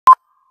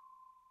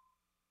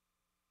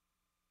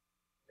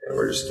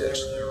We're just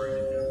sketching there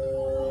right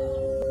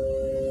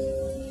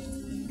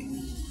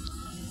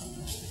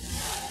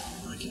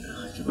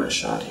now. Give my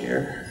shot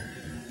here.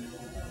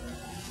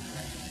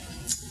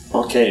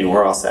 Okay,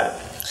 we're all set.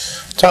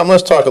 Tom,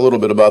 let's talk a little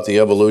bit about the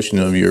evolution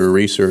of your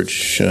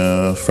research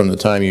from the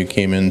time you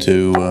came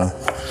into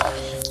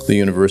the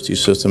university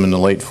system in the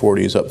late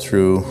 40s up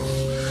through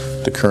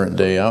the current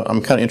day. I'm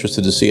kind of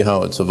interested to see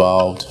how it's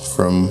evolved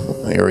from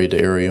area to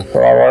area.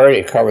 Well, I've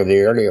already covered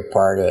the earlier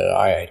part at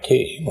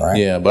IIT, right?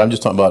 Yeah, but I'm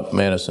just talking about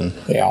Madison.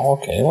 Yeah,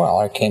 okay. Well,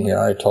 I came here,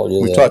 I told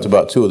you We talked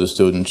about two of the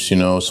students, you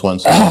know,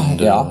 Swenson and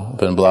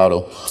Ben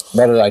Blaudo.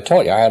 But as I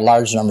told you, I had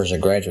large numbers of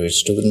graduate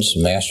students,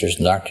 master's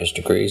and doctorate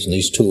degrees, and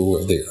these two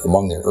were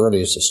among the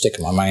earliest that stick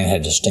in my mind,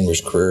 had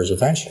distinguished careers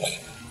eventually.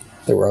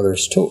 There were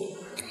others too.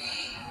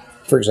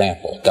 For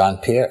example, Don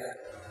Pierre,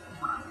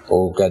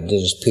 who did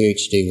his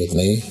PhD with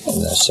me in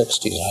the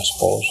 60s, I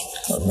suppose,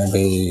 or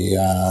maybe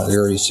the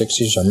early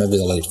 60s, or maybe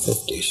the late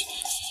 50s.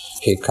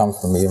 He had come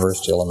from the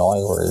University of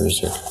Illinois,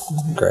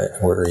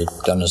 where he'd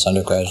done his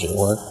undergraduate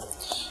work.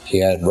 He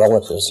had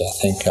relatives, I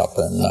think, up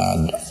in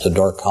the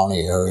Door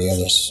County area,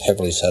 this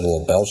heavily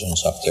settled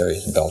Belgians up there.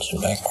 He's a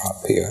Belgian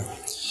background, Pierre.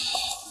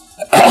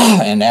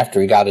 And after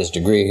he got his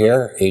degree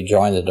here, he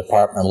joined the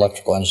Department of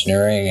Electrical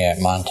Engineering at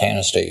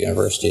Montana State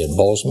University at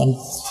Bozeman,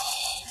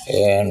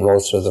 and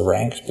rose through the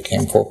ranks,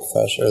 became full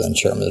professor, then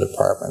chairman of the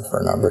department for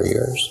a number of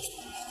years.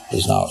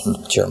 He's now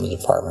chairman of the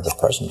department at the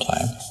present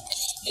time.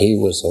 He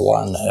was the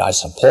one, I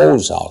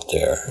suppose, out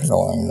there,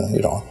 knowing,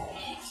 you know,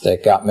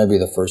 that got maybe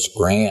the first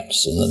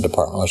grants in the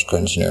Department of Electrical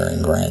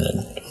Engineering granted,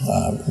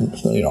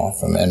 you know,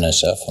 from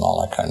NSF and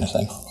all that kind of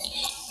thing.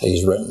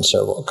 He's written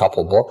a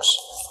couple books.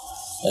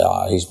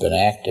 He's been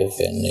active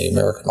in the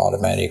American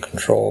Automatic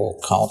Control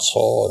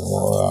Council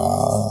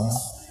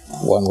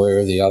in one way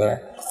or the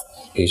other.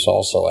 He's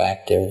also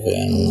active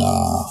in,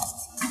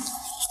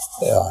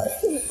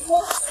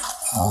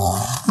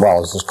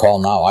 well, as it's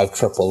called now,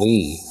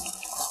 IEEE,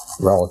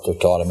 relative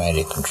to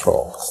automatic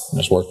control.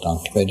 And he's worked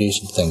on committees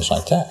and things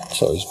like that,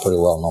 so he's a pretty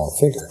well-known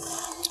figure.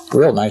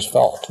 Real nice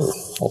fellow, too,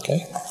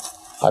 okay?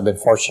 I've been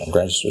fortunate.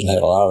 Graduate students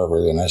had a lot of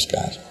really nice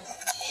guys.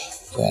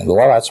 And,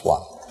 well, that's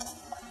one.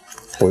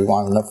 We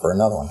wanted him for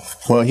another one.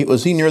 Well,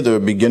 was he near the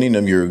beginning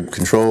of your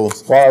control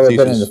Well, thesis?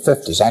 I've been in the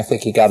 50s. I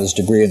think he got his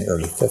degree in the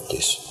early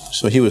 50s.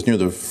 So he was near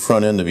the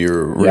front end of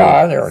your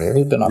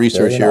he'd been up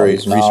research there. area,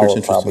 He's now research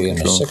interest probably in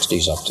in the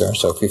 60s up there.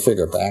 So if you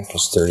figure back,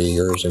 it's 30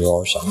 years ago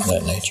or something of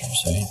that nature.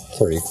 Say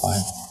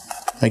 35.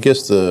 I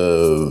guess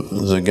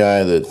the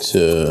guy that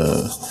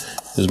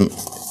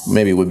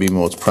maybe would be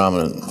most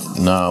prominent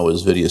now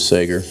is Vidya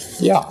Sager.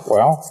 Yeah,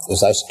 well,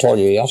 as I told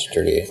you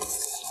yesterday,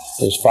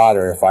 his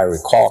father, if I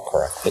recall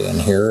correctly, and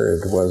here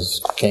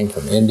came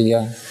from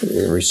India.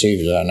 He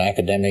received an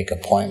academic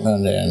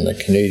appointment in the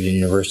Canadian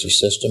University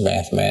system,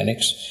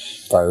 mathematics.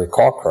 If I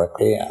recall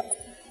correctly,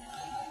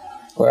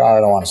 well, I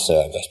don't want to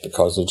say this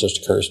because it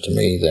just occurs to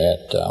me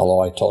that,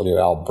 although I told you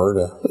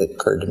Alberta, it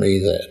occurred to me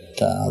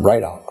that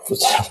right out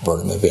was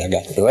Alberta, maybe I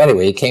got to do.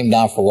 Anyway, he came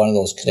down from one of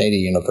those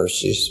Canadian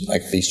universities,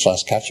 like East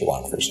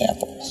Saskatchewan, for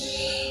example,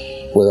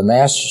 with a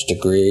master's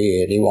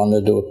degree, and he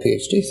wanted to do a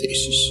PhD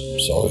thesis.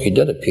 So he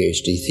did a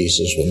PhD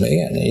thesis with me,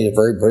 and he's a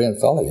very brilliant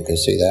fellow. You can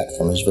see that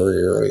from his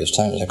very earliest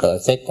times.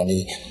 Because I think when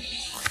he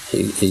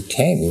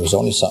came, he was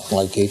only something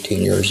like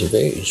 18 years of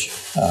age.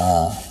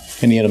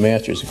 And he had a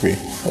master's degree.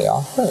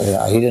 Yeah,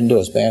 he didn't do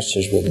his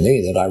master's with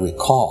me that I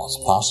recall. It's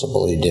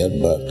possible he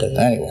did, but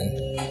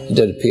anyway, he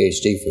did a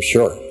PhD for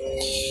sure.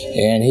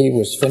 And he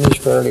was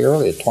finished fairly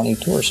early, at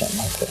 22 or something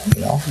like that,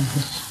 you know.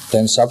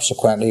 Then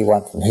subsequently, he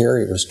went from here.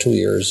 He was 2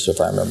 years, if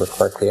I remember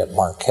correctly, at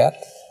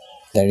Marquette.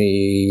 Then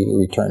he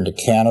returned to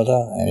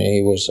Canada, and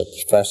he was a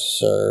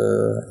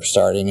professor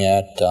starting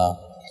at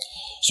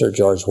Sir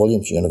George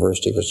Williams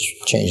University, which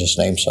changed its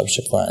name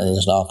subsequently. It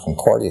is now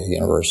Concordia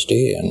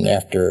University. And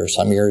after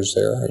some years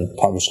there, he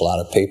published a lot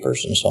of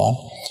papers and so on.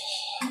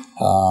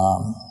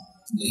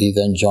 He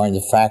then joined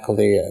the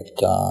faculty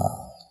at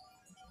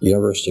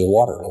University of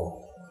Waterloo,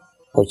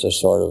 which is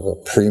sort of a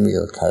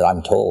premier,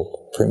 I'm told,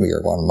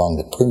 one among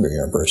the premier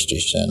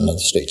universities in the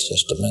state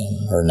system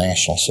or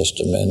national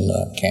system in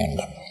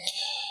Canada.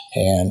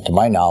 And to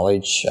my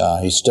knowledge,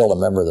 he's still a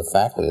member of the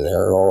faculty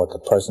there, or at the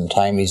present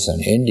time he's in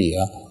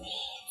India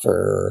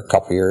for a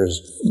couple of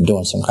years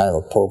doing some kind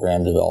of a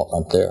program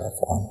development there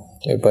for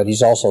him. But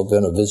he's also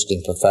been a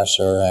visiting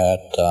professor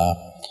at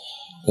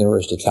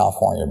University of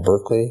California,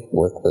 Berkeley,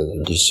 worked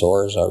with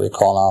DeSoar, as I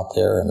recall, out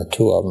there, and the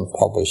two of them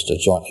published a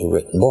jointly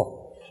written book.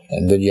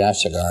 And Vidya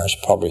Sagar has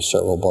published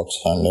several books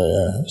under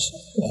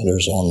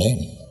his own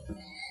name.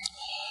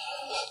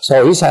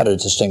 So he's had a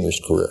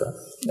distinguished career.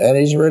 And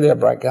he's really a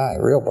bright guy,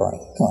 real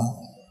bright.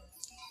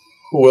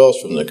 Who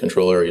else from the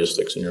control area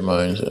sticks in your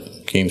mind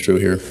that came through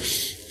here?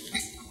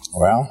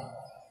 Well,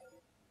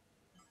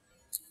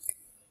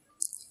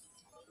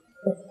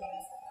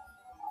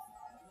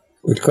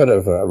 we could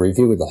have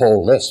reviewed the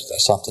whole list.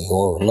 That's something you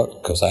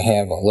overlooked, because I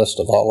have a list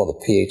of all of the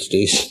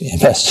PhDs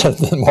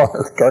invested in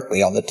more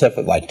directly on the tip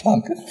of my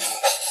tongue.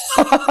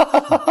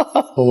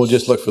 Well, Well, we'll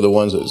just look for the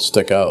ones that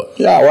stick out.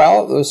 Yeah,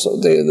 well,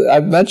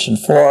 I've mentioned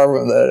 4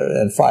 of them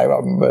and 5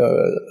 of them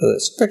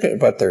that stick it,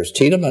 but there's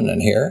Tiedemann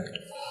in here,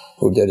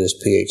 who did his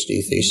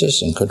PhD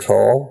thesis in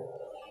control.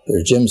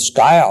 There's Jim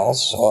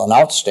Skiles, an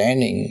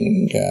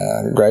outstanding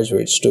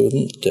graduate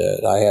student.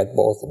 I had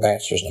both a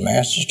bachelor's and a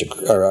master's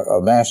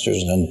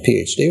and a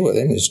PhD with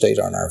him. He stayed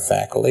on our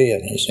faculty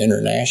and is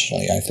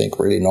internationally, I think,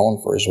 really known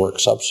for his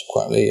work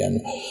subsequently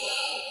in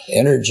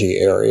energy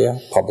area,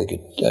 public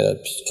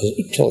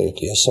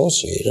utility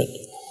associated.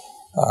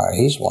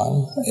 He's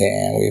one,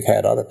 and we've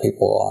had other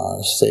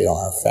people stay on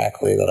our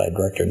faculty that I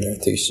directed their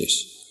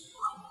theses.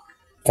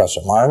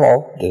 Professor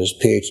Marlowe did his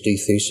PhD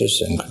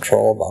thesis in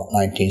control about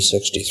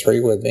 1963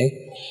 with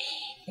me,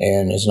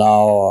 and has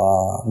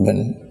now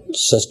been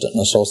assistant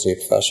and associate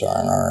professor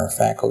on our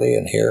faculty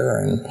and here,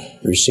 and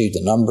received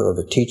a number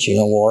of teaching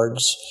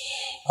awards.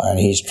 And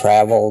he's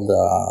traveled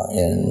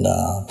in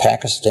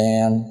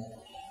Pakistan,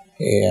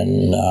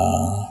 in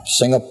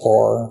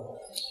Singapore,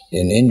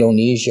 in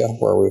Indonesia,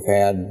 where we've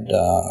had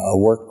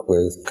work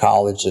with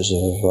colleges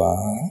of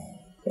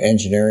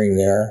engineering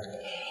there,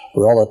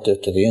 relative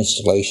to the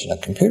installation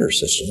of computer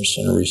systems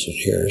in recent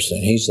years.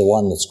 And he's the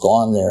one that's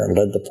gone there and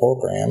led the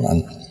program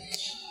and,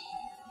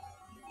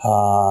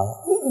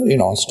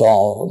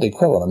 install the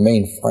equivalent of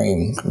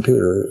mainframe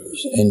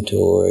computers into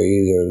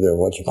either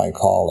what you might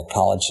call a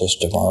college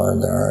system or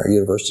their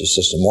university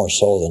system, more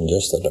so than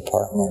just the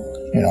department,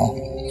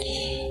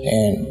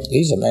 And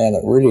he's a man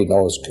that really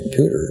knows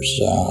computers.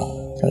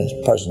 At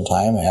the present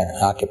time,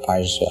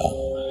 occupies,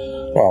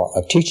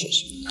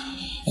 teaches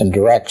and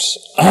directs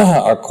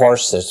a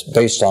course that's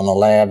based on a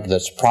lab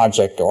that's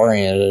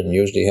project-oriented and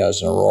usually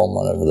has an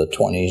enrollment of the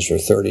 20s or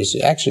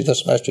 30s. Actually, this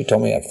semester he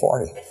told me at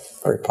 40.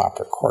 Very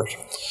popular course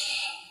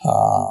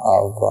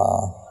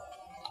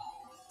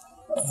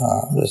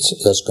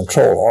that's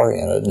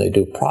control-oriented, and they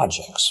do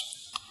projects.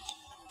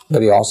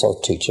 But he also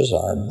teaches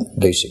our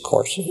basic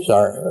courses,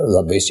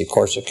 the basic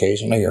course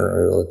occasionally,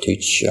 or he'll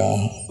teach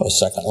a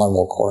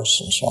second-level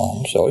course and so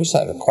on. So he's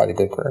had quite a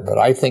good career. But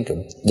I think of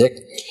Dick,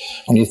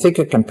 when you think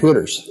of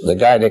computers, the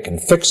guy that can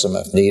fix them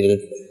if needed,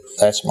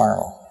 that's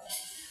Marlowe.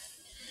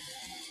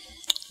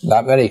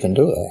 Not many can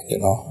do that,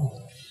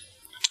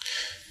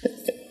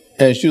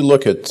 As you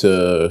look at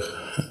the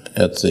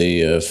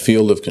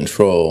field of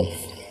control,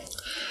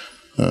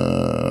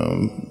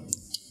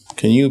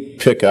 can you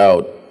pick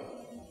out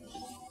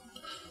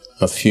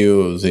a few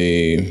of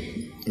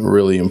the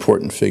really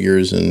important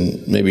figures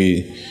and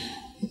maybe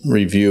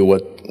review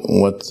what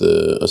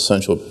the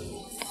essential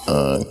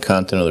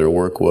content of their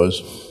work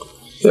was?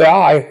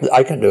 Yeah,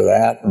 I can do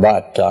that.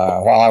 But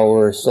while I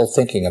was still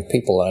thinking of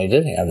people that I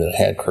did have that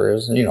had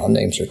careers,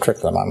 names are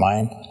trickling in my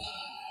mind.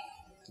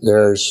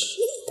 There's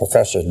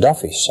Professor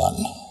Duffy's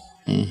son,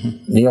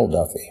 Neil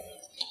Duffy.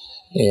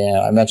 And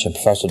I mentioned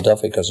Professor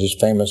Duffy because he's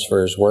famous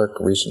for his work,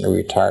 recently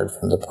retired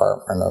from the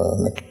Department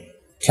of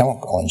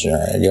Chemical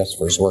Engineering, I guess,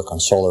 for his work on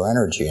solar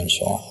energy and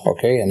so on.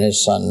 Okay, and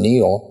his son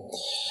Neil,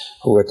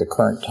 who at the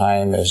current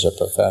time is a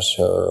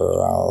professor,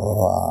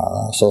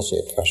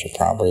 associate professor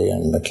probably,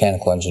 in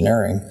mechanical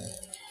engineering,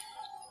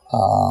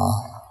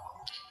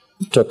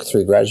 took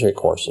 3 graduate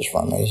courses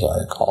from me, as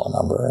I recall a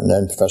number. And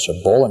then Professor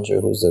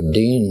Bollinger, who's the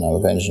dean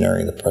of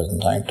engineering at the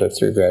present time, took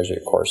 3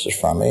 graduate courses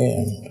from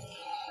me.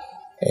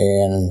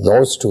 And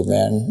those 2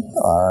 men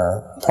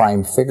are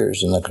prime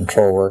figures in the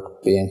control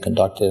work being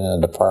conducted in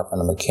the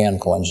Department of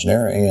Mechanical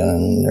Engineering,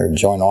 and they're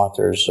joint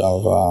authors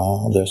of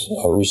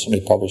a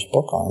recently published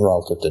book on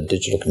relative to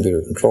digital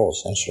computer control,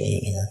 essentially,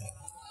 in here.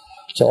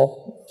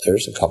 So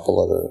there's a couple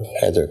that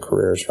have had their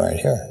careers right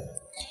here.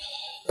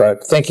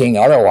 But thinking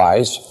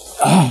otherwise,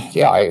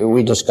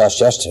 we discussed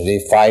yesterday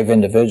 5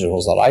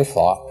 individuals that I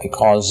thought,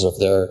 because of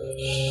their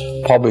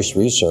published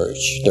research,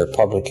 their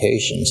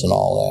publications and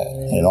all that,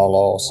 and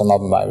although some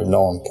of them I've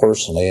known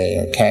personally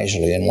or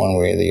casually in one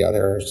way or the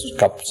other,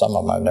 some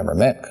of them I've never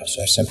met because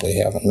I simply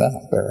haven't met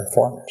them. They're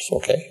foreigners,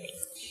 okay?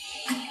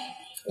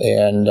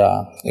 And,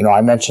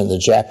 I mentioned the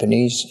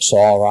Japanese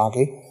Saul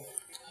Araki,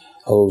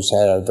 who's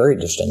had a very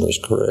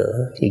distinguished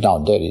career. He's now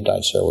dead, he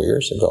died several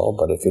years ago,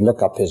 but if you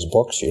look up his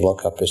books, you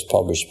look up his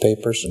published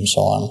papers and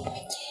so on,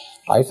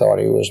 I thought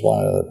he was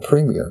one of the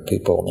premier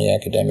people in the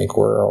academic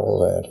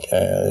world that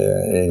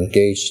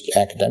engaged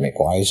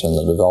academic-wise in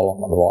the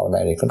development of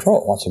automatic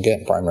control. Once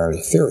again, primarily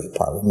theory,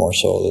 probably more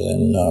so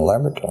than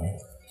laboratory.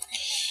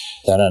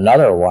 Then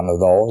another one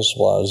of those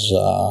was,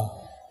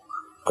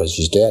 because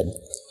he's dead,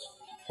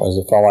 was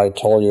the fellow I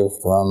told you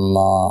from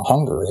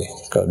Hungary.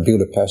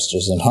 Budapest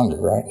is in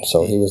Hungary, right?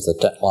 So he was the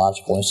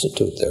Technological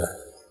Institute there.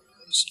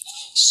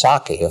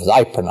 Saki, as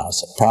I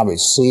pronounce it, probably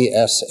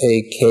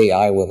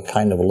C-S-A-K-I with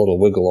kind of a little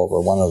wiggle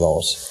over one of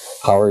those,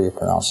 however you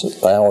pronounce it.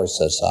 But I always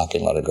said Saki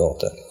and let it go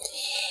with it.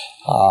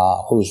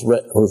 Who's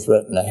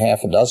written a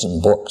half a dozen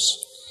books.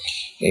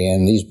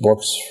 And these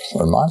books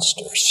are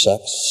monsters,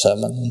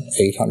 700,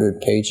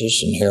 800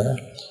 pages in here.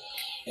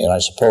 And I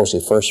suppose he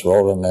first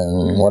wrote them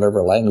in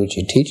whatever language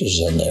he teaches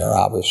in there,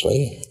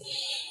 obviously.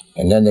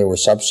 And then they were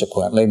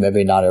subsequently,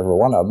 maybe not every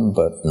one of them,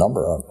 but a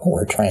number of them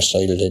were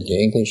translated into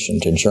English,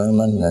 into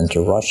German,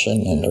 into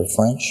Russian, into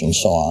French, and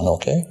so on,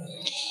 okay?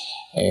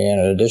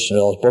 And in addition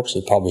to those books,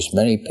 he published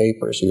many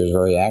papers. He was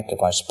very active,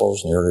 I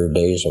suppose, in the earlier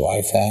days of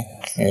IFAC,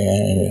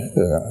 and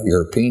the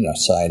European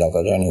side of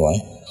it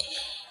anyway.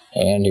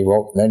 And he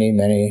wrote many,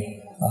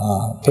 many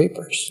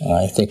papers. And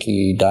I think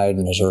he died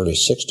in his early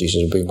 60s,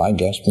 would be my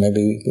guess,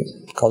 maybe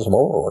because of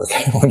overwork,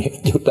 when you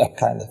do that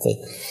kind of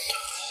thing.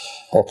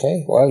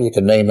 Okay, well, you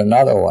could name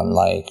another one,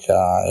 like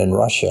in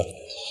Russia,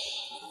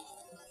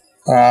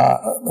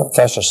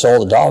 Professor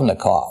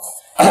Solodovnikov,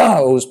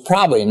 who's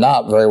probably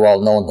not very well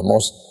known to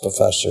most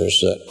professors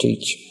that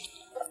teach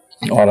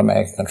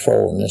automatic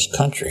control in this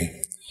country,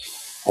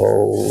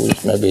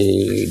 whose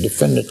maybe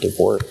definitive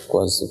work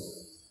was the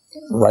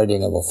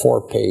writing of a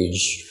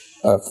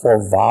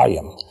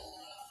four-volume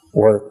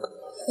work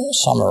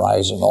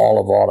summarizing all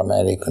of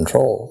automatic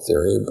control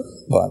theory,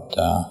 but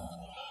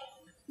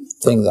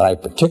thing that I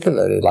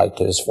particularly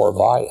liked is 4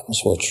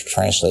 volumes, which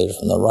translated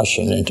from the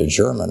Russian into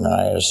German, and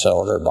I had a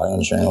seller by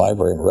Engineering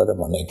Library and read them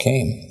when they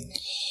came,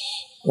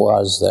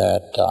 was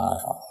that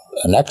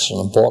an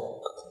excellent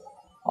book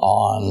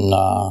on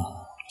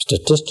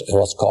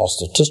what's called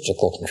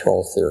statistical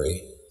control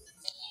theory.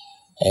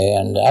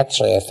 And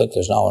actually, I think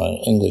there's now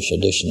an English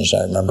edition, as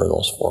I remember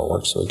those 4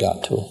 works we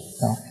got to.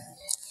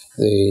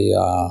 You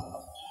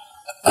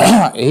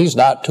know. He's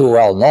not too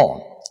well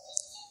known,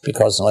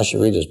 because unless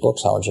you read his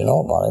books, how would you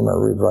know about him, or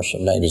read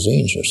Russian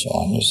magazines or so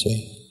on, you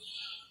see.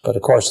 But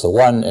of course, the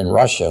one in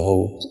Russia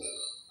who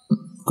a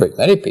great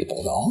many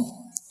people know,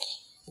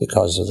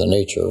 because of the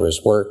nature of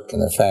his work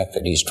and the fact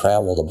that he's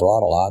traveled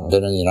abroad a lot,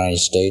 been in the United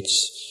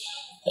States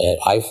at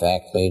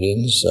IFAC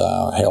meetings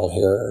held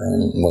here,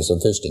 and was a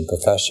visiting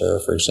professor.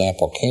 For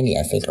example, Caney,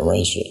 I think,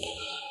 arranged it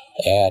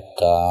at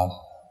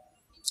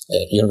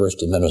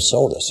University of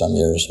Minnesota some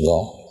years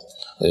ago.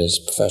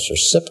 Is Professor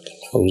Sipkin,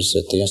 who's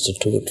at the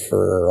Institute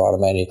for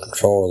Automatic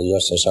Control of the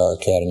USSR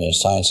Academy of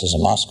Sciences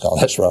in Moscow.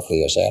 That's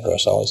roughly his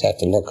address. I always have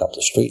to look up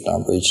the street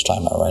number each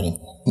time I write him,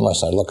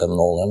 unless I look at an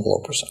old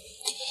envelope or something.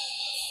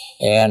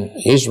 And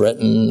he's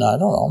written, I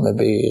don't know,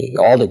 maybe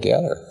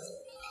altogether,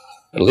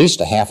 at least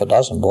a half a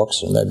dozen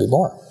books and maybe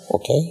more,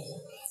 okay,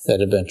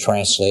 that have been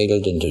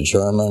translated into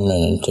German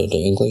and into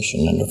English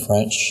and into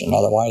French and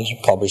otherwise.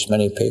 He published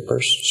many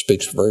papers,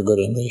 speaks very good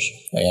English,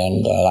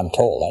 and I'm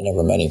told, I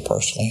never met him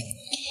personally.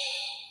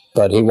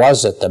 But he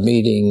was at the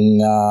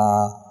meeting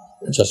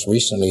just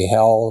recently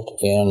held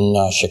in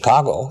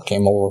Chicago,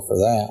 came over for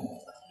that.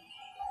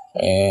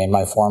 And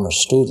my former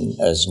student,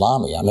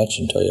 Islami, I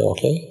mentioned to you,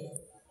 okay?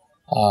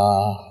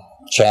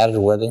 Chatted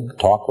with him,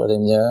 talked with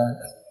him there,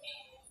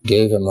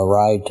 gave him a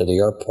ride to the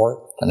airport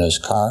in his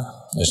car.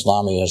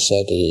 Islami has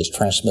said that he's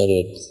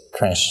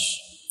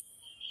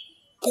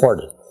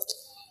transported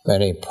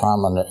many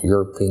prominent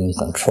European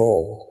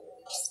control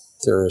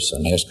theorists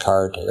in his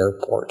car to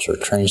airports or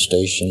train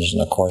stations in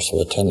the course of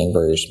attending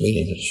various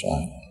meetings and so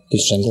on.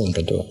 He's single and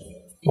could do it.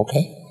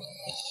 Okay?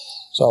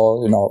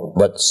 So, you know,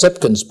 but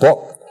Sipkin's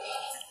book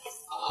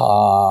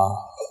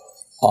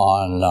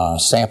on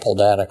sample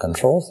data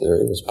control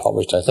theory was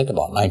published, I think,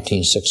 about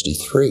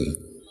 1963,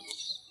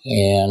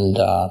 and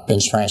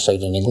been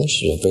translated in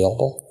English, is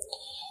available.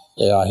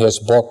 His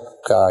book,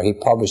 he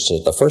published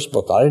it, the first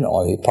book I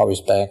know, he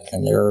published back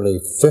in the early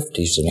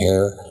 50s in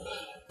here,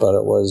 but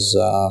it was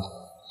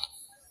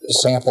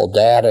sample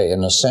data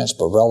in a sense,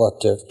 but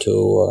relative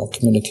to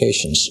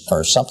communications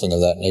or something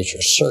of that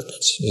nature,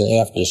 circuits. You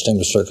have to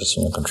distinguish circuits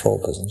from the control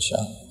business,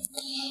 yeah.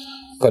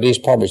 But he's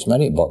published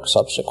many books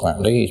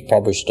subsequently. He's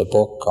published a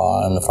book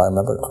on, if I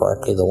remember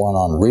correctly, the one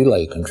on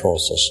relay control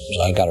systems.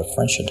 I got a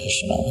French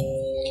edition of it.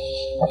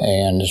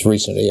 And as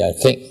recently, I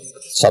think,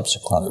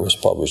 subsequently was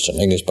published in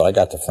English, but I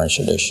got the French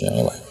edition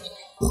anyway.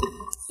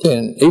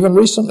 And even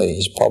recently,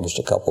 he's published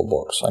a couple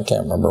books. I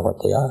can't remember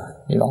what they are,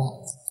 you know.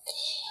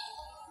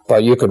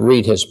 But you could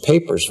read his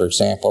papers, for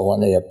example, when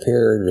they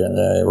appeared in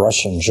the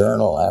Russian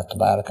journal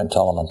Automatica and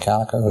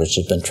Telemechanica, which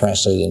has been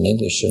translated in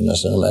English and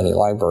is in many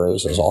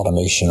libraries as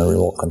Automation and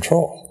Remote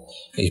Control.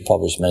 He's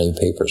published many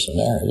papers in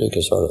there. You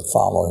can sort of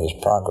follow his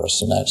progress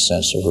in that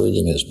sense of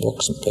reading his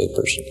books and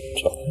papers. And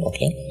so,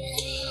 okay.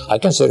 I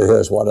consider him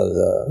as one of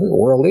the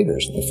world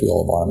leaders in the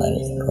field of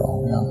automatic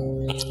control.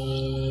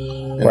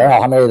 Yeah.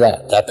 Well, how many of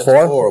that? That's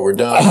 4? 4. We're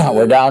down.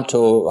 We're down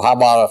to, how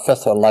about a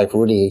fifth one like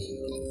Rudy?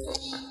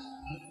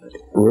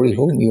 Rudy,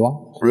 who you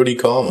want? Rudy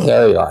Coleman.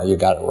 There you are. You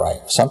got it right.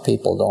 Some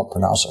people don't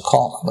pronounce it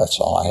Coleman. That's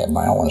all I had.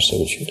 I want to see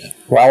what you did.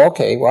 Well,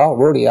 okay. Well,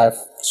 Rudy, I've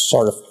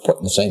sort of put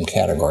in the same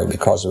category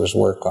because of his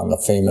work on the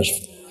famous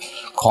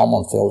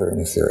Coleman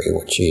filtering theory,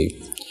 which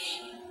he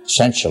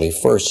essentially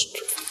first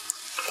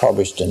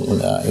published in,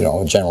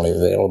 generally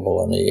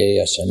available in the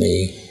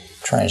ASME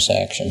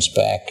transactions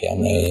back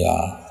in the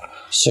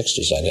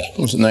 60s, I guess.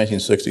 It was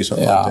 1960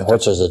 something like that.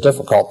 Which is a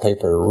difficult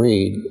paper to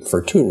read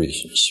for 2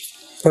 reasons.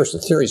 First, the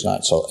theory's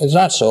it's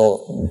not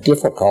so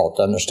difficult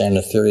to understand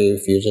the theory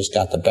if you just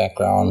got the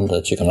background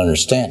that you can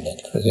understand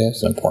it.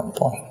 That's an important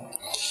point.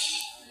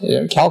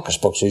 calculus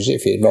books, usually,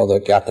 if you know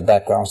they've got the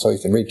background so you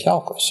can read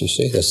calculus, you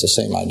see, that's the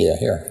same idea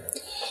here.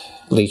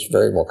 Least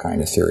variable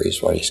kind of theory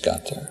is what he's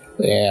got there.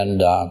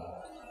 And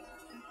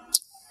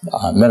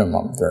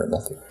minimum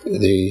variable theory.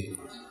 The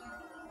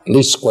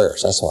least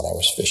squares, that's what I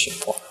was fishing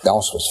for.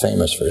 Gauss was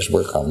famous for his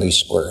work on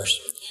least squares.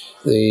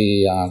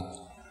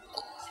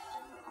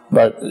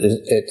 But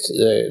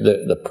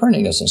the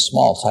printing is in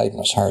small type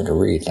and it's hard to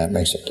read. That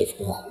makes it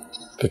difficult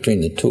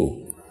between the two.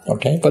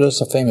 Okay, but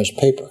it's a famous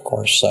paper, of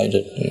course,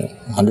 cited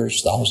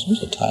hundreds,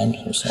 thousands of times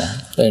and so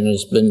on. And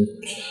it's been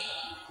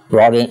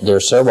brought in. There are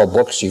several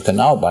books you can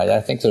now buy.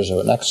 I think there's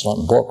an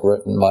excellent book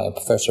written by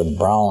Professor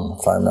Brown,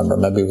 if I remember,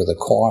 maybe with a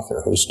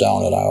co-author who's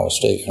down at Iowa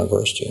State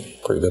University.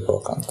 Pretty good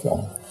book on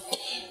film.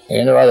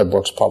 And there are other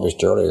books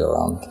published earlier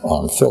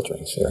on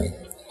filtering theory.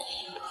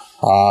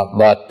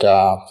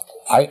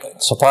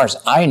 So far as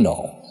I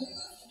know,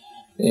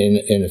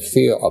 in a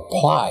field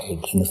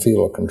applied in the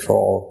field of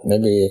control,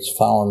 maybe it's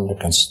found a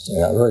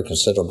very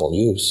considerable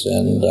use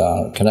in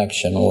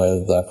connection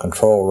with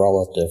control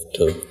relative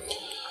to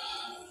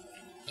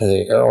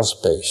the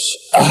aerospace.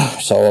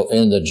 So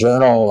in the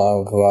journal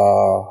of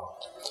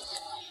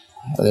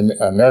the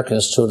American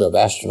Institute of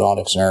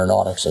Astronautics and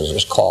Aeronautics, as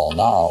it's called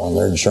now, in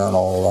their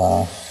journal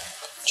of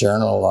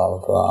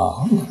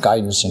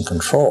Guidance and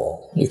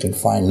Control, you can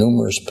find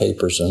numerous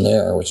papers in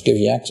there which give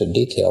you accurate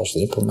details,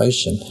 the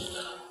information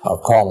of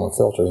Kalman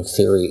filtering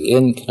theory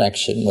in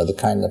connection with the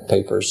kind of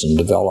papers and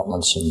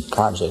developments and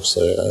projects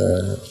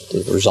the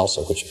results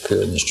of which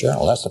appear in this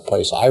journal. That's the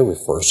place I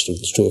refer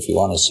students to if you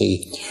want to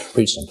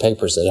read some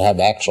papers that have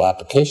actual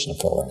application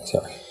of filtering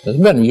theory. It's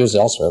been used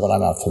elsewhere, but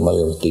I'm not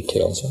familiar with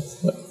details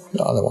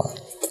otherwise.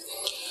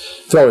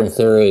 Filtering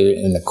theory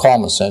in the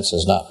Kalman sense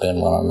has not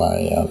been one of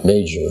my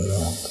major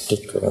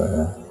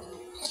particular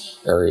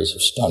areas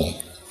of study.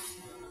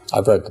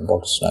 I've read the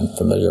books and I'm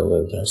familiar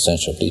with the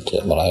essential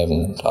detail, but I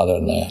haven't other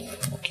than that.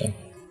 Okay.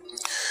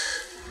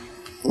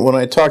 When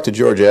I talked to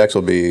George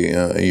Axelby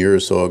a year or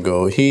so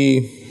ago,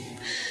 he,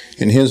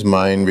 in his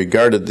mind,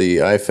 regarded the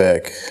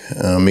IFAC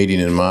meeting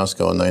in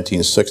Moscow in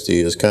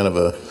 1960 as kind of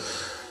a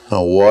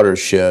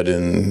watershed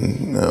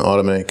in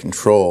automatic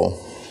control.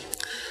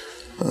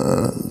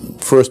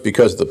 First,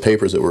 because of the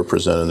papers that were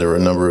presented. There were a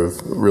number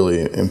of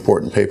really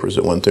important papers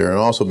that went there, and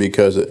also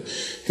because it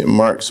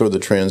marked sort of the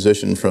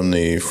transition from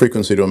the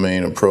frequency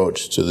domain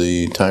approach to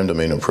the time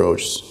domain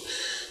approach.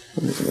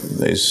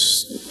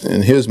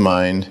 In his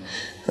mind,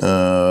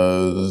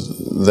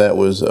 that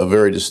was a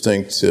very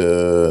distinct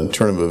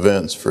turn of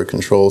events for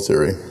control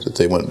theory, that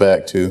they went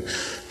back to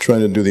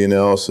trying to do the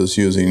analysis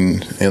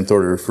using nth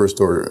order,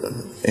 first order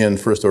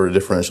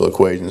differential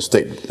equations,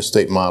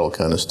 state model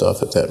kind of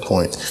stuff at that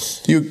point.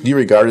 Do you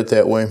regard it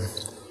that way?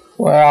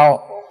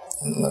 Well,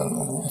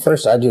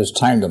 first I'd use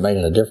time domain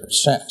in a different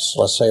sense.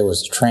 Let's say it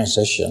was a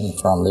transition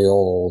from the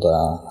old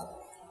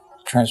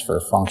transfer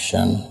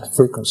function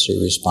frequency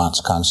response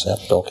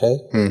concept, okay,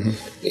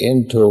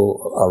 into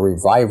a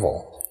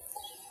revival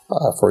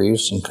for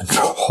use in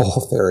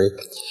control theory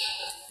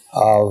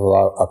of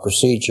a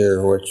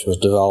procedure which was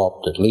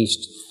developed at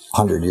least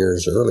 100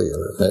 years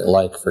earlier.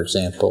 Like, for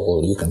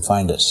example, you can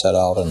find it set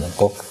out in the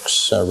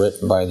books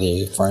written by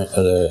the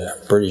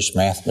British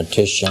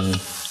mathematician,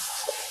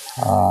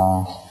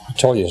 I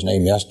told you his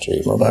name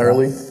yesterday.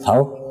 Byerly?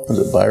 How? Was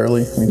it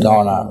Byerly?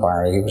 No, not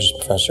Byerly. He was a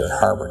professor at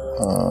Harvard.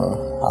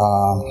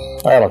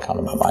 That'll come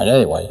to my mind.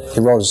 Anyway, he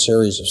wrote a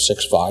series of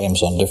 6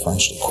 volumes on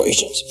differential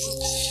equations,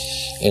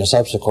 and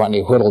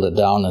subsequently whittled it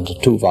down into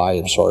 2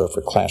 volumes sort of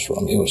for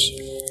classroom use.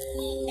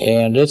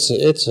 And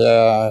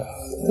that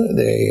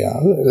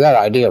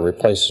idea of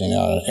replacing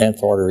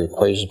nth order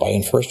equations by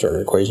first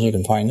order equations you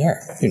can find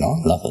there.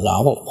 Nothing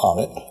novel about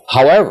it.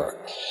 However,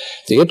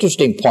 the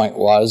interesting point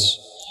was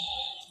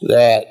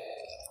that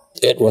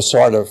it was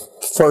sort of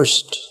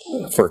first,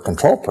 for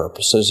control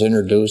purposes,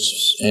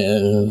 introduced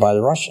by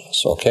the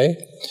Russians, okay?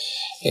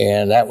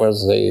 And that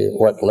was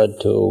what led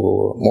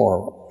to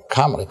more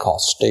commonly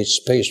called state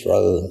space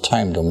rather than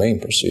time domain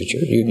procedure.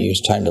 You can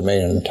use time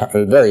domain in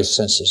various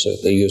senses.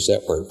 They use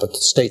that word, but the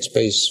state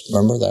space,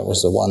 remember, that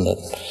was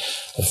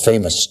the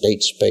famous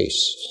state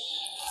space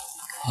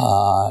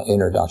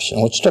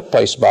introduction, which took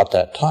place about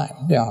that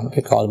time. But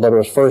it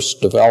was first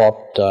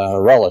developed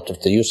relative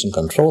to use and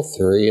control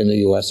theory in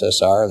the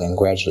USSR, then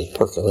gradually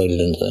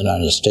percolated into the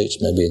United States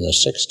maybe in the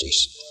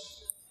 60s.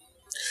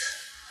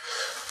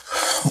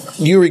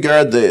 Do you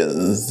regard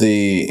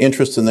the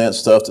interest in that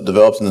stuff that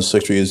developed in the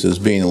 60s as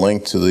being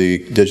linked to the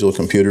digital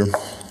computer?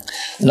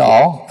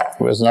 No.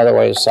 It was another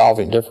way of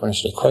solving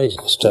differential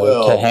equations.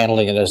 To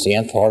handling it as the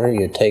nth order,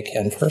 you take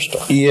n first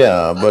order.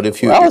 Yeah, but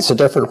if you... Well, it's a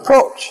different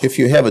approach. If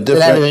you have a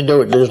different... It had nothing to do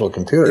with digital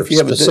computer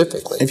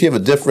specifically. If you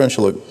have a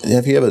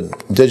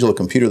digital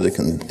computer that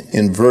can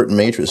invert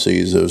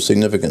matrices of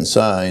significant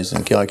size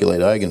and calculate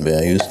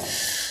eigenvalues,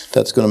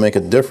 that's going to make a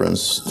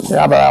difference.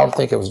 Yeah, but I don't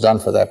think it was done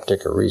for that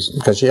particular reason.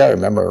 Because you got to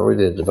remember, we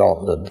did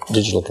develop the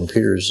digital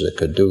computers that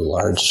could do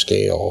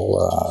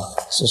large-scale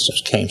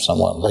systems came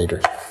somewhat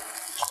later.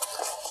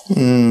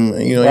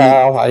 You know,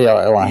 Well, I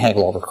don't want to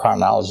haggle over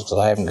chronology because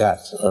I haven't got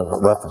a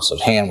reference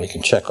at hand. We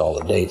can check all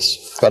the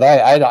dates. But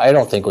I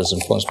don't think it was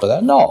influenced by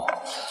that. No.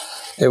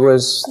 It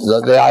was,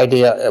 the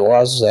idea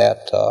was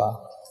that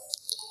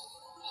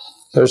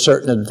there are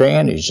certain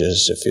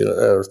advantages, if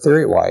you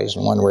theory-wise,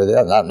 in one way or the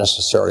other, not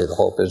necessarily the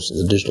whole business of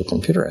the digital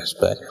computer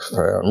aspect.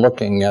 For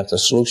looking at the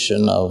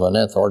solution of an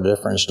nth-order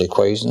differential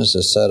equation is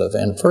a set of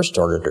n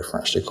first-order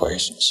differential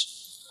equations.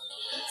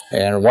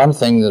 And one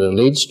thing that it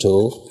leads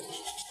to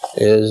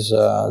is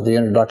the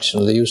introduction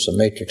of the use of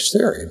matrix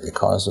theory,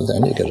 because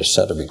then you get a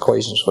set of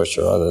equations which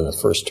are other than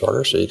first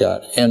order. So you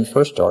got n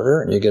first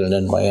order, and you get an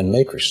n by n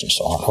matrix and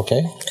so on,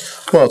 okay?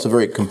 well, it's a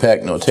very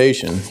compact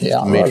notation.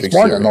 Yeah, matrix it's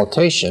more theory. than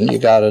notation. You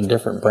got a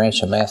different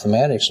branch of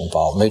mathematics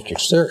involved,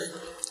 matrix theory,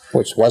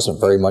 which wasn't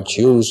very much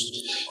used.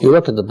 You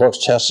look at the books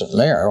Chess and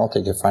Mayer, I don't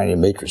think you find any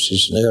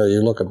matrices in there.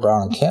 You look at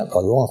Brown and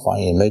Campbell, you won't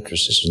find any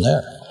matrices in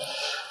there.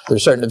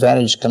 There's certain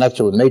advantages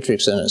connected with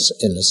matrix in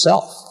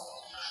itself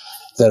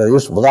that are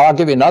useful. But I'll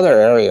give you another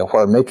area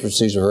where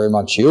matrices are very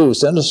much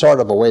used in a sort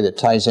of a way that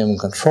ties in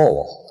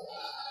control.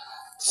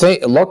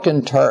 Look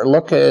in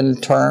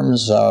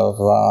terms of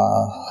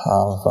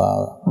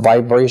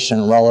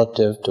vibration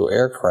relative to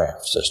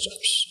aircraft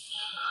systems.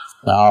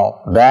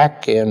 Now,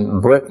 back in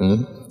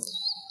Britain,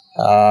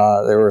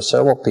 there were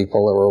several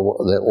people that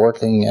were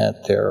working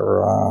at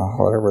their,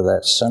 whatever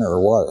that center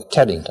was,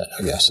 Teddington,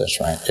 I guess that's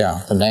right,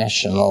 yeah, the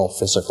National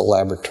Physical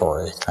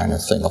Laboratory kind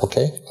of thing,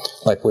 okay?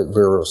 Like with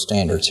Bureau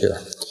standards here.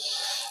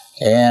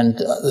 And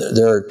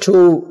there are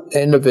two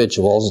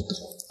individuals,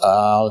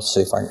 let's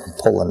see if I can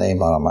pull the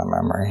name out of my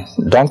memory,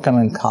 Duncan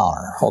and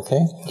Connor,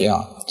 okay?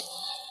 Yeah,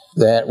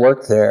 that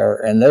worked there,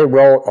 and they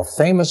wrote a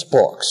famous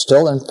book,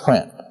 still in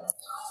print,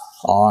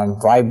 on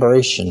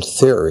vibration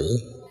theory,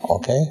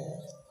 okay?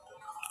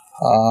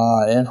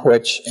 In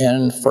which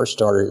n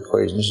first-order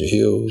equations are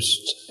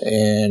used,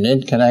 and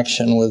in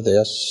connection with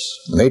this,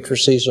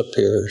 matrices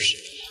appears.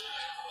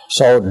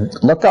 So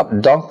look up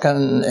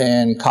Duncan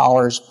and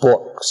Collar's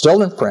book,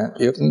 still in print.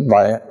 You can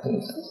buy it,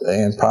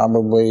 and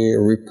probably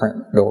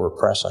reprint Dover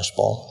Press, I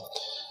suppose.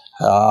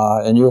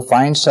 And you'll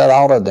find set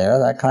out of there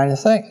that kind of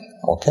thing.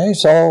 Okay,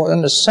 so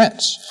in a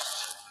sense,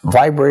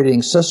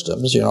 vibrating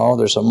systems, you know,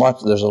 there's a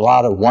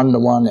lot of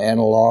one-to-one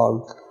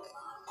analog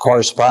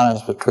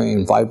correspondence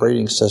between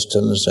vibrating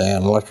systems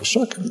and electric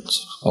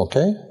circuits,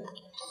 okay?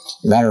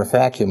 Matter of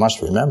fact, you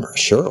must remember,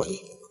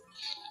 surely,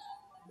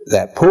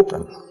 that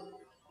Pupin,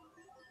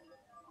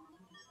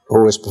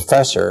 who was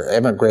professor,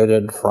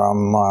 emigrated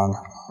from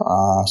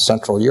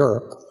Central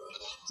Europe,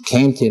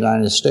 came to the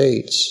United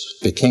States,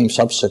 became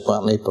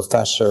subsequently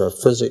professor of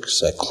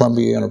physics at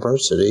Columbia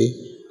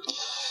University,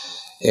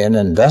 and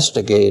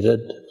investigated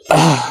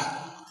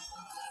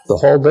the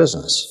whole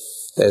business.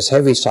 As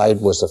Heaviside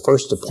was the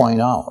first to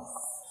point out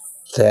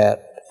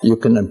that you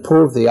can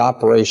improve the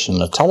operation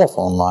of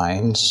telephone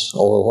lines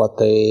over what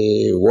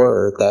they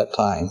were at that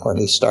time when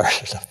he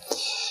started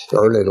the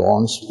early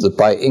ones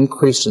by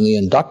increasing the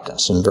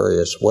inductance in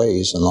various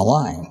ways in the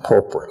line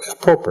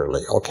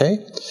appropriately, okay?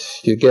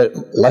 You get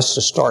less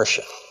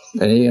distortion.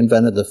 And he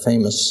invented the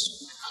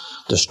famous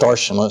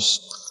distortionless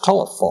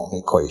telephone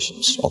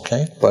equations,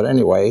 okay? But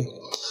anyway,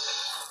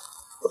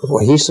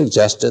 well, he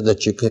suggested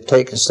that you could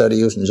take, instead of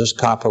using just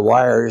copper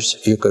wires,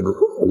 you could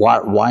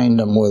wind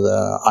them with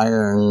an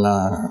iron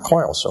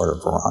coil sort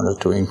of around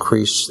it to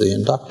increase the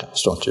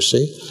inductance, don't you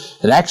see?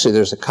 And actually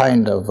there's a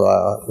kind of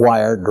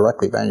wire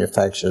directly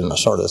manufactured in a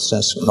sort of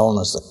sense known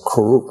as the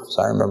Karup.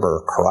 I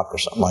remember Karup or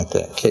something like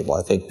that, cable.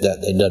 I think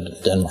that they did it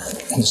in Denmark.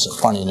 It's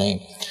a funny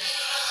name.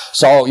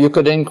 So you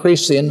could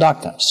increase the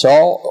inductance.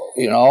 So,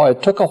 you know,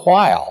 it took a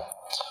while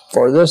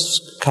for this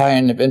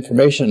kind of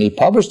information. He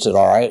published it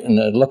all right, and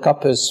look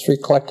up his 3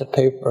 collected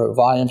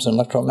volumes in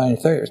electromagnetic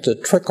theory to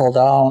trickle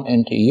down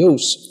into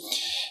use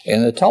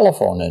in the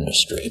telephone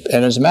industry.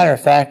 And as a matter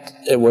of fact,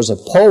 it was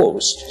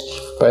opposed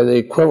by the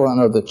equivalent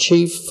of the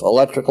chief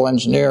electrical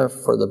engineer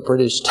for the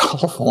British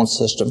telephone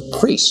system,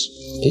 Preece.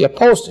 He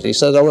opposed it. He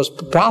said it was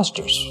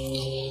preposterous,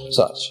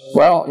 such.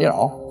 Well, you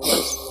know,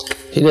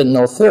 he didn't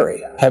know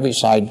theory.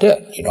 Heaviside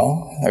did, you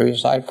know.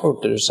 Heaviside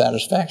proved to his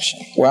satisfaction.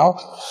 Well,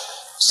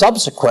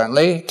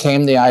 subsequently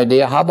came the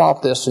idea, how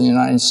about this in the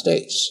United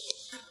States?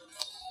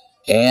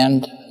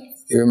 And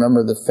you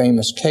remember the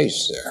famous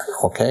case there,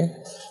 okay?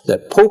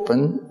 That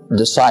Pupin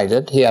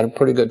decided, he had a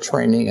pretty good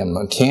training in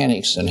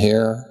mechanics in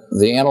here,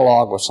 the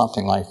analog was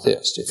something like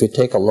this. If you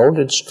take a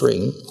loaded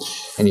string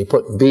and you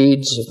put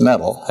beads of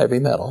metal, heavy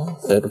metal,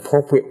 at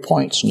appropriate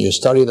points and you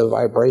study the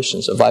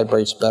vibrations, it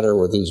vibrates better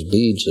with these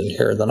beads in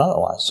here than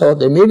otherwise. So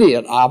the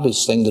immediate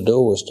obvious thing to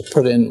do was to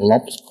put in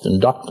lumps of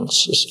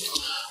inductances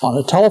on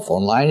a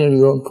telephone line and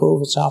you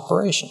improve its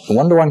operation.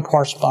 One-to-one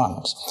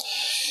correspondence.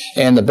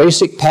 And the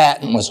basic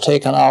patent was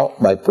taken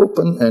out by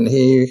Pupin, and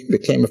he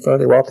became a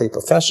fairly wealthy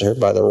professor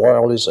by the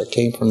royalties that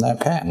came from that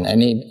patent.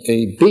 And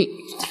he beat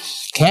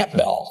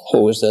Campbell,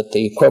 who was at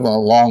the equivalent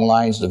of Long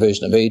Lines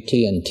division of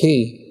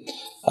AT&T,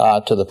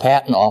 to the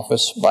patent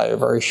office by a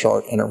very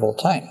short interval of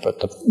time. But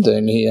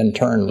then he in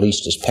turn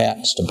leased his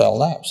patents to Bell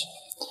Labs.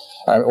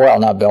 Well,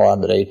 not Bell,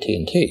 but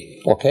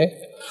AT&T, okay?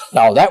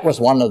 Now, that was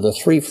one of the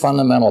 3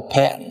 fundamental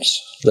patents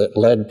that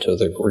led to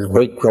the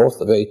great growth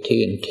of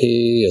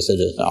AT&T as it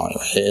is now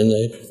in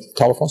the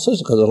telephone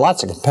system, because there were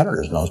lots of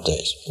competitors in those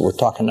days. We're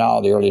talking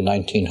now the early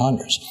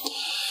 1900s.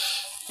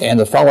 And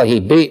the fellow he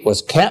beat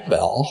was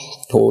Campbell,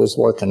 who was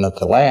working at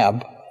the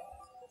lab,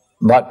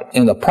 but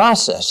in the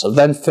process of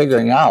then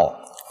figuring out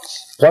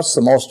what's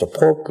the most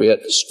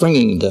appropriate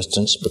stringing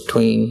distance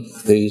between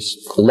these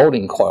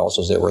loading coils,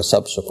 as they were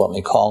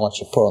subsequently called, that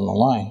you put on the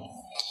line,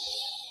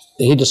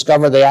 he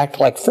discovered they act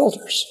like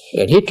filters.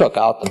 And he took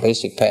out the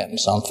basic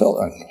patents on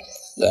filtering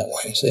that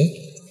way,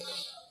 see?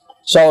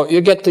 So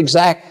you get the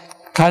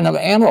exact kind of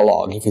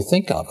analog if you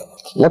think of it.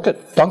 Look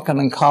at Duncan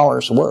and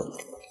Collar's work,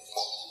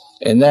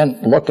 and then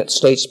look at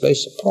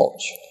state-space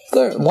approach.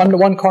 They're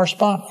one-to-one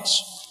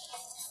correspondence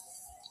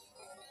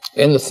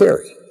in the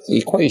theory, the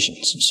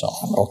equations and so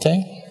on,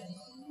 okay?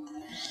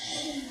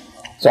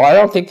 So I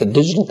don't think the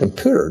digital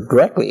computer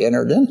directly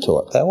entered into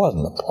it. That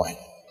wasn't the point.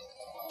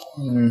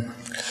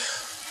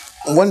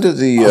 When did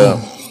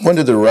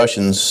the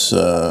Russians,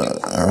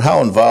 or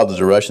how involved did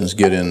the Russians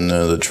get in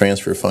the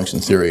transfer function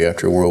theory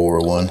after World War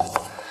I?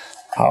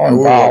 How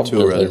involved?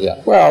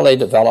 Well, they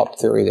developed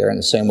theory there in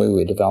the same way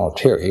we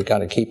developed here. You got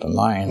to keep in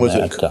mind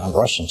that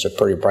Russians are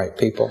pretty bright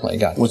people. They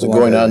got was it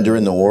going on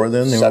during the war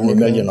then? 70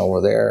 million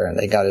over there, and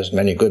they got as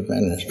many good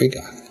men as we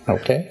got.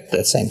 Okay, at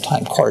the same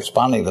time,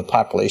 corresponding, the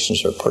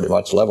populations are pretty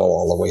much level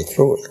all the way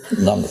through it,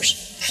 numbers.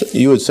 So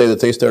you would say that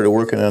they started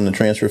working on the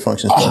transfer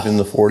function stuff in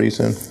the 40s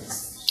then?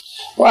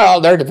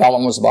 Well, their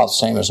development was about the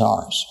same as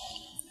ours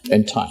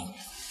in time.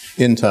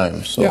 In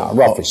time, so yeah,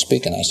 roughly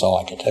speaking, that's all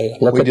I can tell you.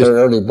 Look at their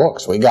early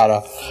books. We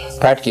got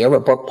practically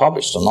every book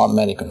published on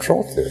automatic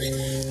control theory.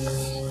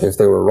 If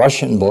they were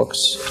Russian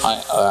books,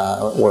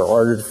 were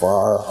ordered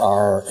for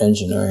our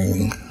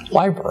engineering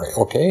library,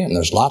 okay? And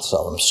there's lots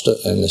of them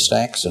in the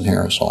stacks in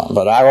here and so on.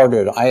 But I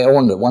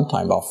owned at one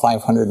time about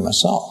 500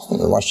 myself in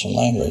the Russian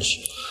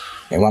language.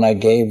 And when I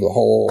gave the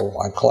whole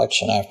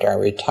collection after I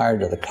retired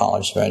to the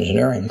College of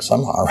Engineering,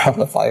 somehow around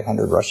the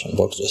 500 Russian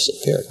books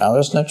disappeared. Now,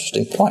 there's an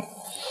interesting point.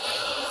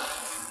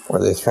 Were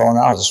they thrown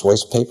out as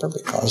waste paper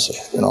because,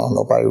 you know,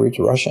 nobody reads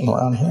Russian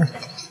around here?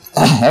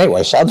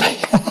 Anyway, suddenly,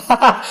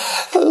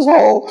 this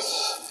whole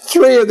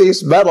 3 of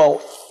these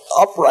metal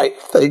upright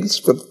things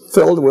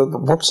filled with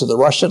books of the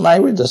Russian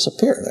language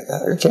disappeared.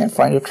 I can't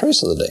find a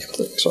trace of the damn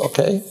things,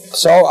 okay?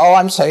 So all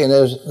I'm saying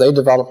is they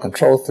developed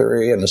control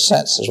theory in a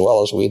sense as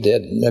well as we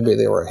did. Maybe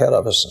they were ahead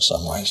of us in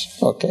some ways,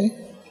 okay?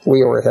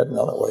 We were ahead in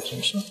other ways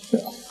and so,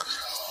 yeah.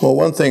 Well,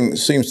 one thing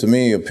seems to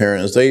me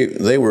apparent is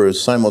they were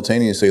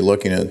simultaneously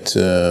looking at,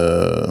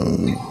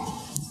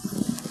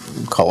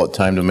 call it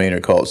time domain or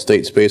call it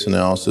state space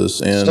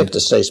analysis. And stick to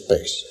state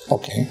space,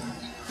 okay.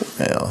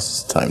 Yeah,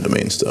 it's time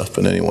domain stuff,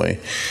 but anyway.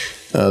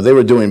 They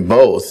were doing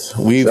both.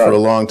 We, for a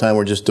long time,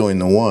 were just doing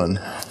the one.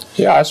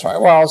 Yeah, that's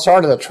right. Well,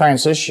 sort of the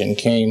transition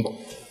came,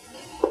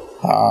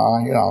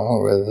 you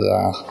know, with,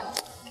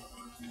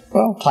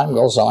 well, time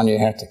goes on, you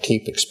have to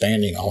keep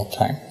expanding all the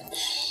time.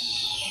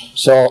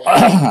 So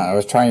I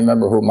was trying to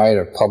remember who might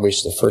have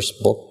published the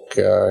first book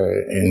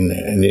in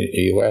the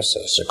U.S.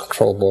 as a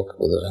control book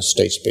with a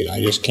state space.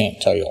 I just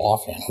can't tell you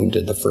offhand who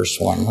did the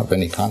first one of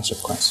any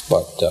consequence.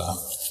 But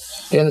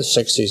in the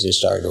 60s, they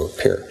started to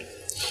appear.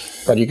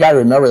 But you got to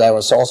remember that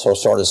was also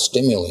sort of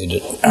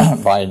stimulated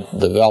by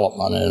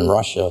development in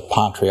Russia of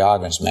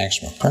Pontryagин's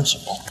maximum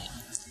principle.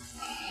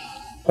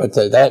 But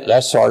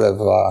that sort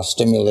of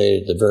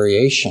stimulated the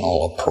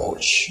variational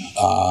approach,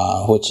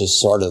 which is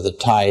sort of the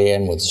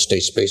tie-in with the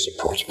state-space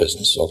approach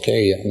business,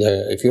 okay?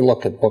 If you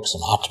look at books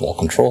on optimal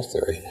control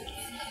theory,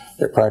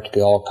 they're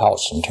practically all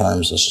couched in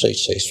terms of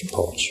state-space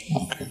approach,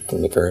 okay,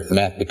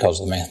 because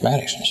of the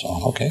mathematics and so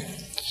on, okay?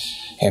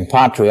 And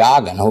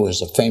Pontryagin, who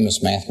was a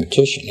famous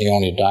mathematician, he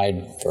only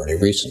died fairly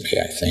recently,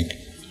 I think,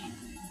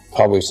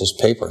 published this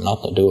paper,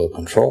 nothing to do with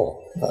control.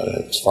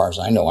 As far as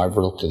I know, I've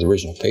looked at the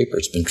original paper.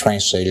 It's been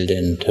translated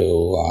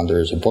into,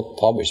 there's a book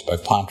published by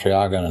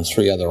Pontryagin and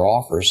 3 other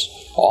authors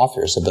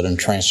that have been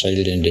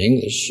translated into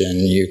English,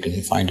 and you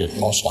can find it in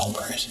most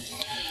libraries.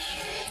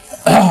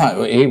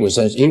 He was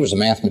a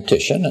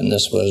mathematician, and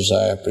this was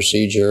a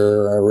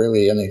procedure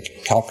really in the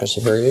calculus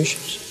of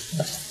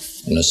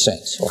variations, in a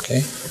sense,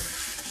 okay?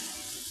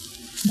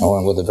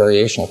 And with the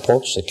variational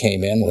approach that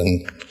came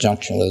in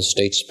conjunction with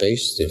state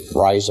space, the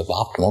rise of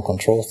optimal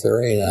control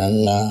theory,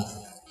 and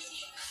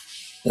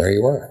there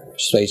you were.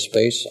 State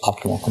space,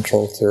 optimal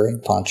control theory,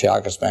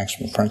 Pontryagин's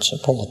maximum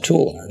principle, a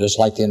tool there, just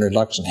like the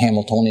introduction of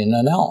Hamiltonian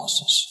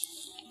analysis.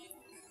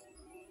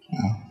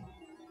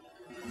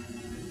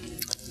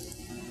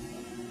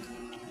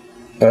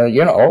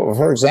 You know,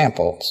 for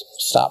example,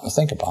 stop and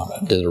think about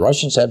it. Did the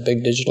Russians have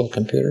big digital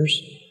computers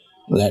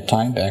at that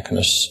time, back in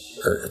the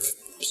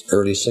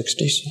early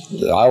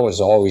 60s? I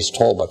was always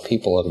told by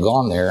people that had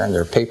gone there, and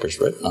their papers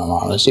written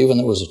on this, even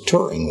there was a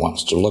touring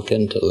once to look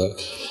into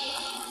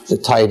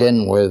that tied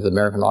in with the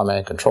American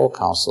Automatic Control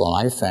Council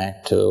and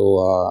IFAC to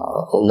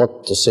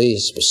look to see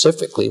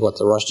specifically what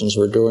the Russians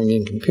were doing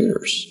in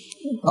computers.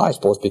 I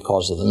suppose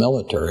because of the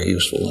military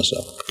usefulness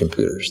of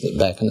computers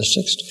back in the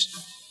 60s.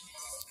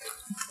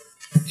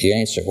 The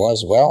answer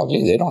was, well,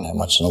 gee, they don't have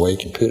much in the way of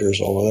computers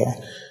over there.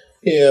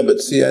 Yeah, but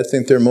see, I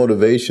think their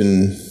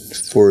motivation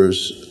for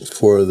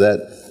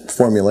that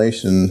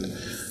formulation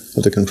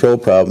of the control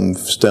problem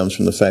stems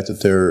from the fact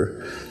that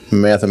their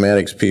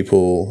mathematics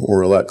people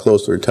were a lot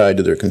closer tied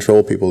to their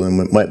control people than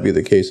what might be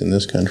the case in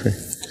this country.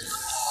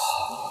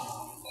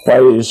 Why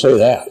do you say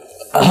that?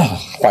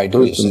 Why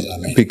do you say that? I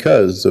mean,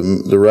 because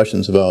the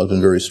Russians have always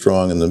been very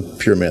strong in the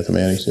pure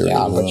mathematics area.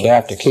 Yeah, but you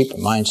have to keep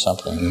in mind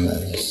something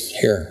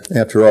here.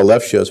 After all,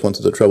 Lefschetz went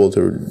to the trouble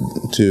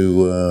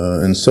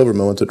and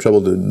Silverman went to the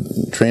trouble to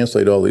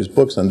translate all these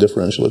books on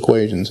differential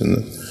equations.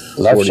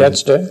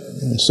 Lefschetz did?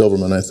 And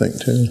Silverman, I think,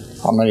 too.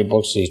 How many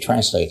books did he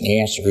translate? And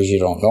the answer is you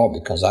don't know,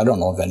 because I don't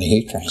know of any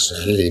he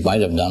translated. He might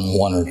have done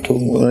one or two.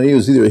 Well, he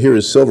was either here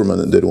or Silverman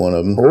that did one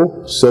of them.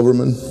 Who?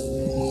 Silverman.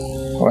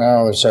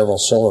 Well, there's several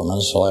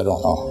Silvermans, so I don't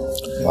know.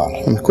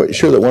 I'm quite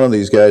sure that one of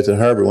these guys at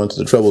Harvard went to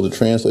the trouble to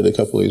translate a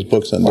couple of these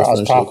books on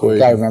differential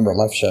equations. I remember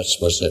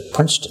Lefschetz was at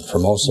Princeton for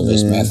most of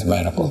his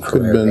mathematical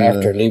career,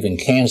 after leaving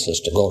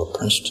Kansas to go to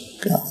Princeton.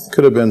 Yeah.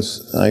 Could have been,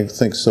 I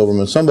think,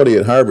 Silverman. Somebody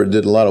at Harvard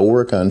did a lot of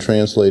work on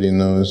translating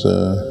those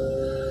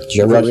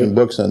Russian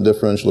books on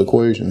differential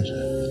equations.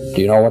 Do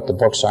you know what the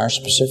books are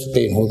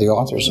specifically and who the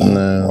authors are?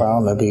 No.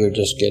 Well, maybe you're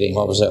just getting,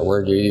 what was that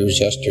word you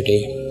used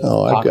yesterday?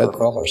 Oh, I've got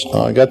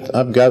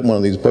one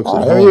of these books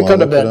at home. You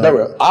could have been.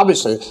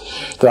 Obviously,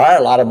 there are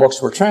a lot of books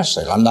that were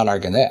translated. I'm not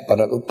arguing that. But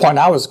the point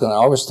I was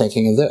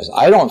thinking of this.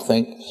 I don't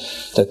think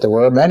that there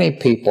were many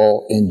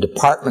people in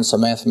departments of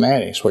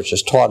mathematics, which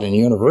is taught in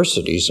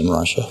universities in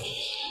Russia,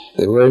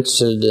 that were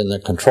interested in the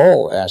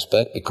control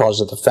aspect because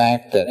of the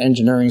fact that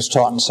engineering is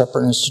taught in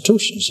separate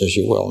institutions, as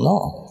you well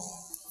know.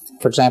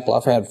 For example,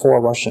 I've had 4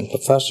 Russian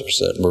professors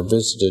that were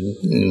visited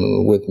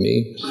with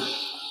me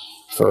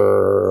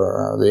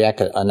for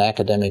an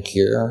academic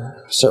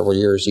year, several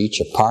years each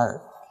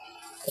apart.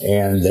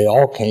 And they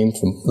all came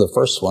from, the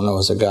first one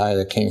was a guy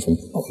that came from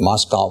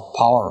Moscow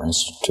Power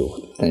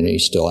Institute, and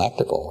he's still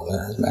active over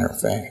there, as a matter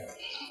of fact,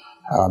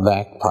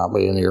 back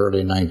probably in the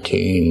early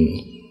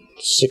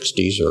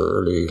 1960s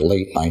or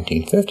late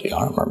 1950s, I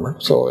don't remember.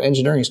 So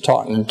engineering is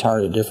taught in an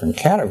entirely different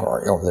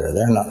category over there.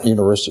 They're not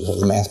universities where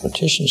the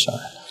mathematicians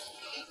are.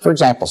 For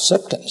example,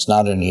 Sipkin is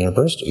not in the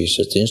university, he's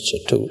at the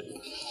Institute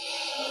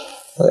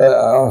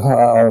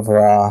of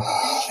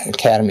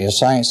Academy of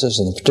Sciences,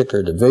 in a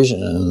particular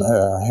division,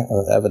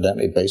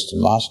 evidently based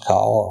in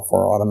Moscow,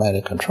 for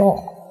automatic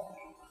control.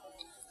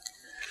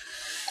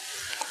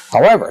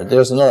 However,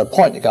 there's another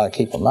point you've got to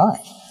keep in mind.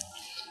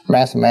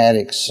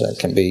 Mathematics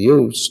can be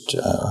used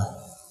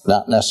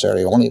not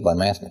necessarily only by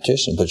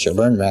mathematicians, but you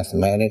learn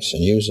mathematics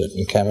and use it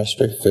in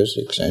chemistry,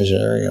 physics,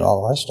 engineering, and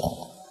all the rest of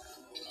it.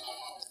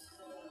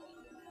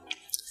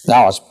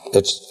 Now,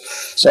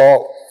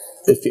 so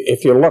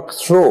if you look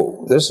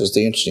through, this is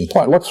the interesting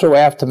point, look through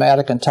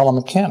Arithmetic and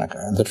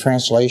Telemechanica. The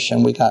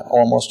translation, we got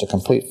almost a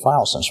complete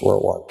file since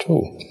World War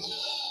II.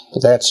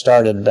 But that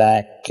started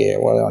back,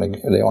 well,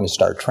 they only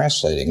started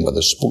translating with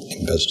the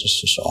Sputnik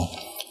business and so on,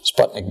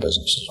 Sputnik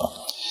business and so on.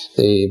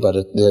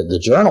 The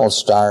journals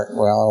start,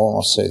 well, I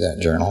won't say that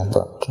journal,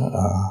 but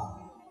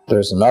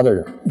there's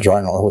another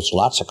journal in which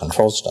lots of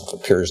control stuff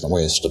appears in the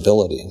way of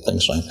stability and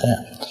things like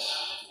that.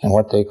 And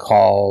what they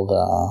called,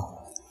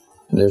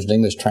 there's an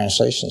English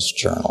Translations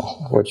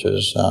Journal, which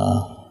is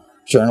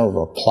Journal of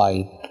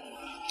Applied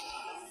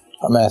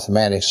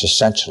Mathematics,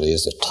 essentially,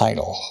 is the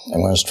title.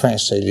 And when it's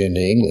translated into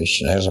English,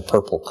 it has a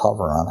purple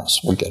cover on it.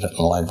 So we get it in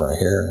the library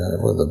here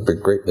with a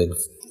great big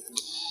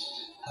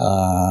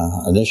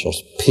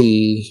initials,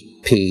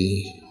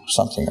 P,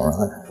 something or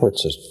other,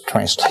 which is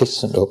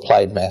translates into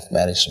Applied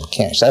Mathematics and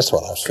Mechanics. That's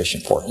what I was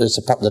fishing for.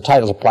 The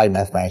title is Applied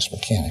Mathematics and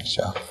Mechanics,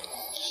 yeah.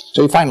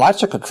 So you find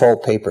lots of control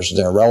papers in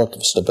their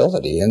relative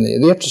stability, and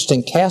the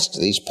interesting cast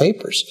of these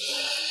papers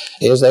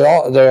is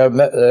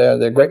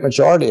the great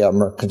majority of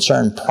them are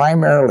concerned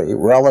primarily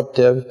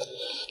relative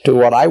to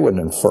what I would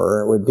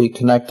infer would be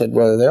connected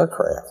with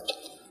aircraft.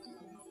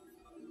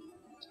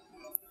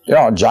 You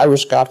know,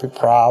 gyroscopic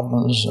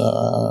problems,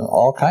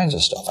 all kinds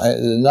of stuff.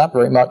 Not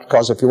very much,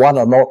 because if you want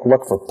to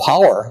look for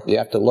power, you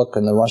have to look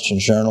in the Russian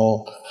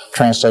journal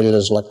translated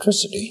as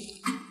electricity.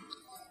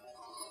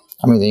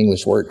 I mean, the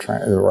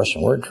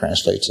Russian word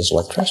translates as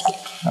electricity.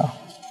 No.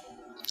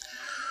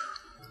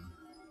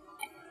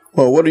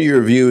 Well, what are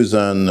your views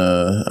on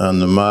the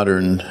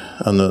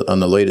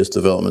latest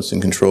developments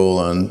in control,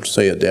 on,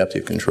 say,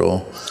 adaptive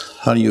control?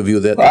 How do you view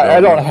that? I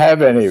don't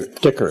have any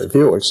particular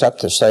view except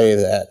to say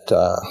that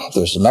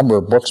there's a number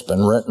of books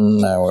been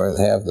written where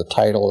they have the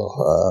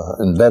title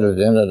embedded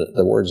in it,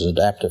 the words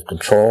adaptive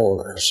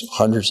control. There's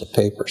hundreds of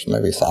papers,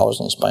 maybe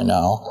thousands by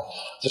now.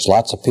 There's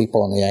lots of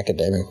people in the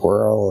academic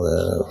world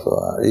that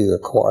have either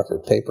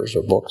co-authored papers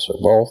or books or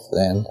both,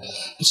 and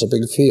it's a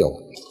big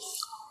field.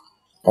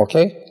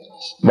 Okay?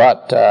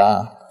 But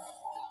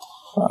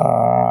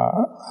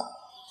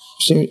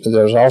see,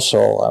 there's also,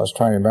 I was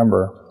trying to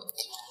remember,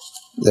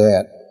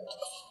 that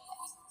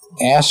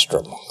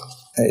Astrom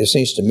it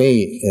seems to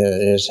me,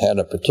 has had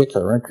a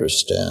particular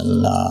interest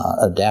in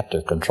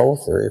adaptive control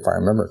theory, if I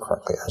remember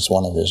correctly. That's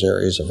one of his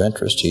areas of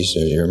interest.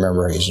 You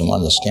remember, he's in one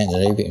of the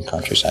Scandinavian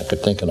countries. I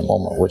could think in a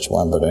moment which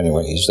one, but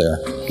anyway, he's there.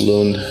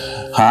 Lund.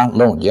 Huh?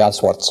 Lund. Yeah,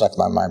 that's what stuck in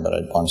my mind, but I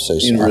didn't want to say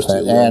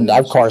something. And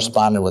I've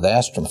corresponded with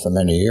Astrom for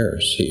many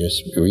years.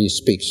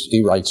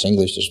 He writes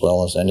English as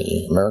well as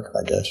any American,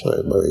 I guess. But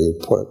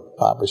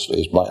obviously,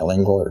 he's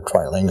bilingual or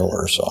trilingual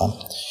or so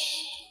on.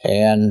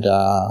 And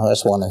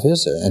that's one of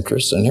his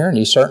interests in here, and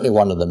he's certainly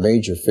one of the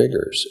major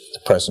figures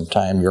at the present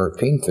time,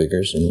 European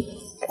figures in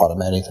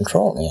automatic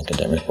control in the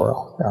academic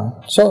world.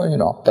 So,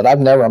 but I've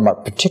never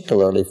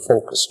particularly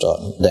focused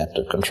on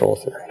adaptive control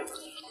theory.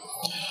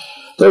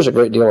 There's a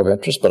great deal of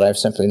interest, but I've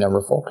simply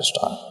never focused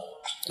on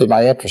it.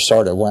 My interest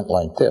sort of went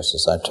like this,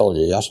 as I told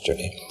you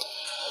yesterday.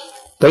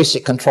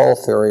 Basic control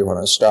theory when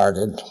it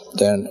started,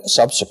 then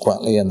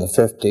subsequently in the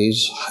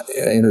 50s,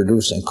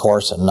 introducing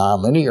course of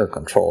nonlinear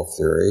control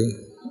theory,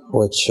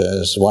 which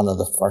is one of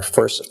the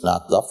first, if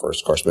not the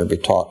first course, maybe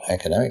taught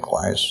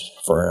academic-wise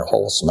for a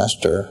whole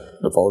semester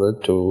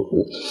devoted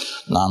to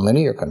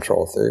nonlinear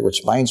control theory,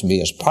 which reminds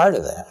me, as part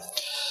of that,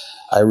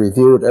 I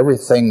reviewed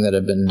everything that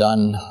had been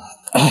done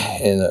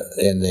in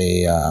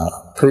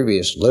the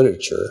previous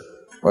literature.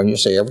 When you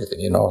say everything,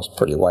 it's a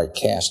pretty wide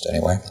cast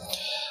anyway.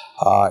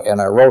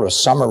 And I wrote a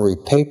summary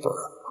paper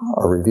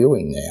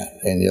reviewing that.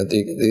 And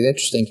the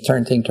interesting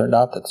thing turned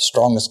out that the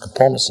strongest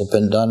components have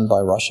been done by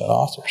Russian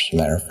authors, as a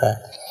matter of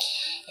fact.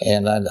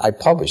 And I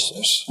published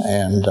this.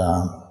 And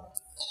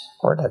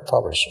where did I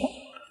publish it?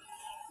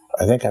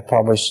 I think I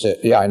published it.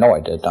 Yeah, I know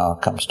I did. Now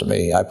it comes to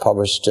me. I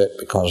published it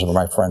because of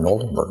my friend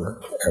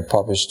Oldenburger. I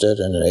published it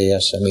in an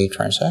ASME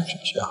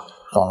Transactions. Yeah.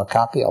 If you want a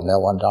copy, I'll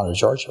mail one down to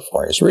Georgia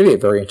for you. It's really a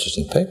very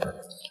interesting paper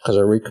because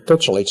it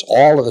recapitulates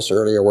all of this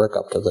earlier work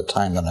up to the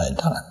time that I had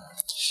done it.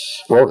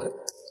 Wrote it.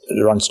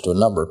 It runs to a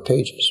number of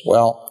pages.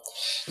 Well,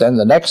 then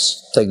the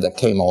next thing that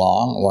came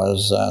along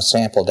was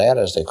sample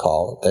data, as they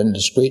call it, then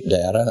discrete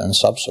data, and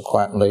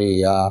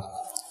subsequently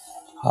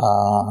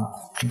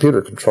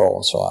computer control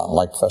and so on,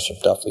 like Professor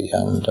Duffy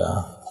and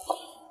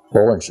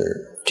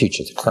Bollinger teach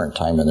at the current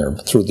time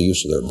through the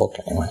use of their book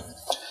anyway,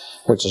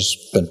 which has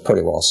been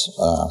pretty well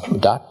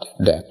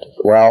adapted.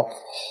 Well,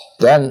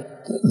 then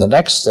the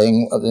next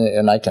thing,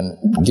 and I can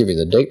give you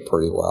the date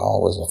pretty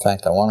well, was the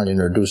fact I wanted to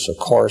introduce a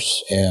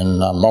course in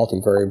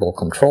multivariable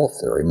control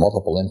theory,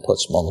 multiple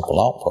inputs, multiple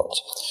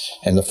outputs.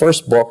 And the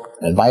first book,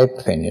 in my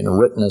opinion,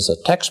 written as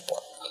a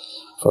textbook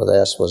for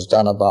this was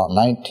done about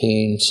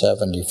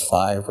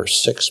 1975 or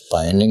 6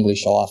 by an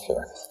English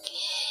author.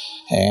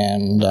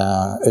 And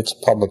it's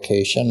a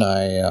publication.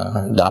 I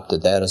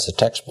adopted that as a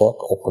textbook,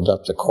 opened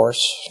up the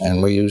course,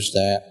 and we used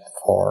that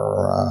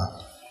for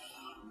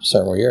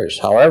several years.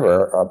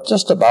 However,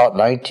 just about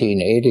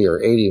 1980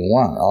 or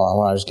 81,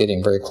 when I was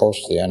getting very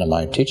close to the end of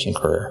my teaching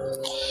career,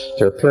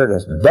 there appeared a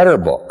better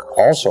book,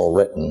 also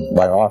written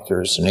by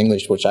authors in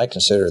English, which I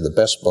consider the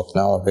best book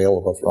now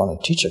available if you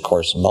want to teach a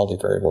course in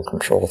multivariable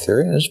control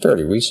theory. And it's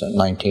fairly recent,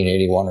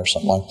 1981 or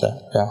something like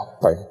that. Yeah,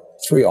 by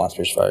 3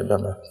 authors, if I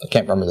remember. I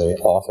can't remember the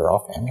author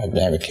offhand. I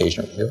didn't have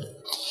occasion to review it.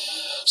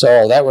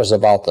 So that was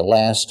about the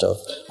last of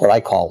what I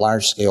call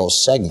large-scale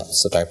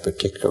segments that I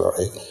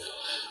particularly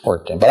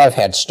worked in. But I've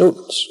had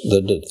students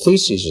that did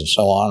theses and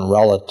so on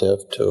relative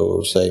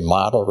to, say,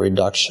 model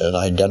reduction,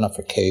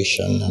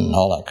 identification, and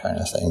all that kind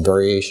of thing,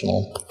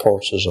 variational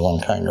approaches of one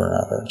kind or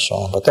another, and so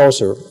on. But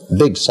those are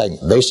big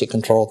segments: basic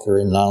control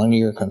theory,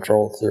 nonlinear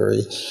control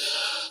theory,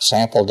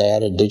 sample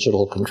data,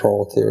 digital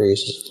control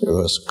theories. It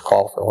was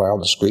called for a while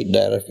discrete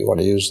data, if you want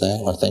to use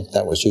that. I think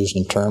that was used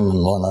in term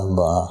in one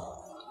of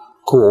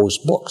Kuo's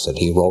books that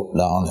he wrote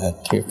down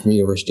from the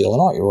University of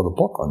Illinois. He wrote a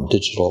book on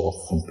digital,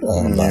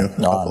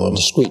 on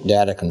discrete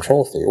data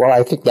control theory. Well,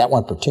 I think that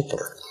one in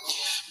particular.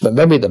 But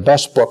maybe the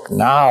best book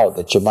now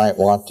that you might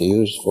want to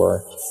use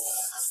for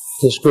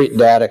discrete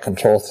data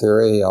control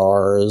theory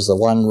is the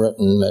one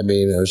written,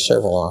 maybe there's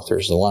several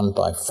authors, the one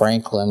by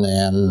Franklin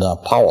and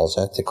Powell. Is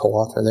that the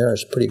co-author there?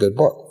 It's a pretty good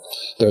book.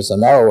 There's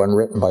another one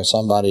written by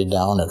somebody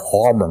down at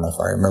Auburn, if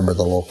I remember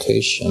the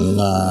location.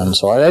 And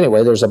so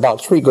anyway, there's about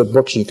 3 good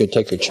books you could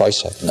take your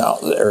choice of. Now,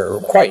 they're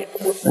quite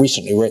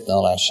recently written in the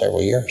last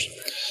several years,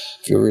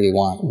 if you really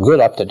want good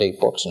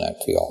up-to-date books in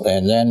that field.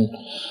 And then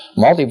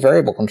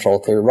multivariable control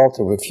theory,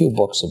 relatively few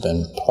books have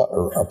been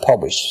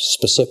published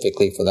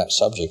specifically for that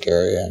subject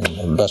area. And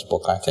the best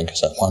book, I think, is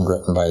that one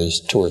written by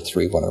these 2 or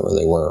 3, whatever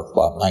they were,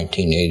 about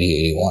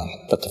 1980,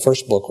 81. But the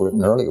first book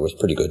written earlier was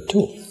pretty good,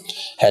 too.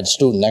 Had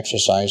student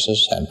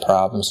exercises, had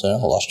problems,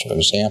 illustrative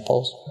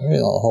examples, the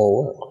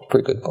whole work.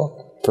 Pretty good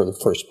book for the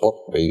first book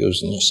we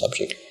used in this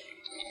subject.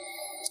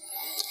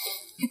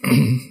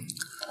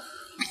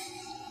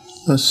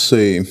 Let's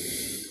see.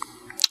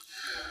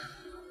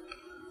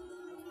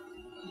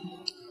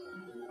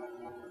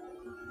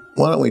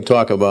 Why don't we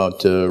talk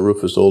about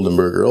Rufus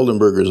Oldenburger?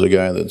 Oldenburger is a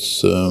guy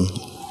that's,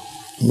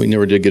 we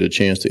never did get a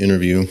chance to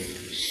interview.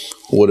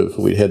 What if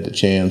we'd had the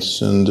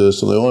chance? And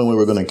so the only way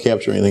we're going to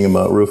capture anything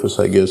about Rufus,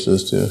 I guess,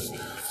 is to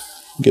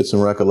get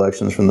some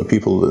recollections from the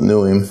people that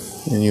knew him,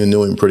 and you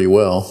knew him pretty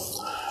well.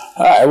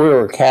 We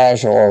were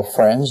casual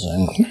friends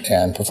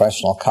and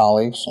professional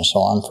colleagues and so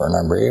on for a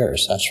number of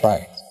years. That's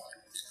right.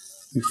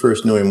 You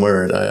first knew him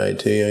where, at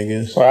IIT, I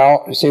guess?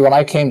 Well, you see, when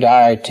I came to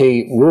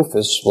IIT,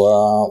 Rufus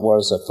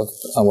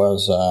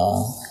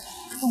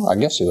I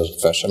guess he was a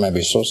professor, maybe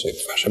associate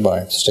professor,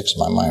 but it sticks in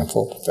my mind,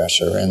 full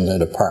professor in the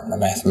Department of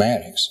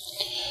Mathematics.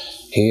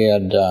 He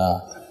had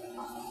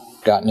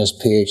gotten his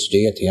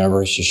PhD at the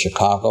University of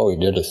Chicago. He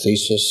did a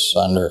thesis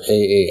under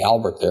A.A.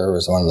 Albert there, who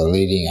was one of the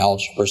leading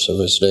algebraists of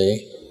his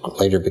day,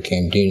 later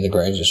became dean of the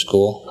graduate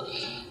school.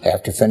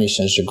 After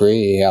finishing his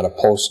degree, he had a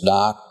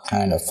postdoc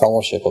kind of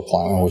fellowship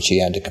appointment, which he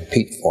had to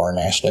compete for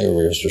nationally. He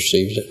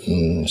received it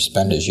and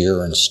spent his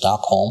year in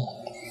Stockholm.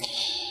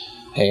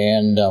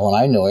 And when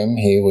I knew him,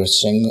 he was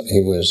single,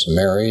 he was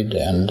married,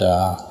 and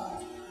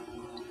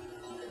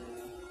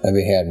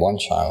maybe had one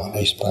child at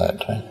least by that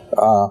time.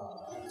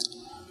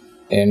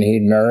 And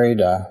he'd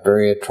married a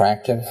very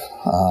attractive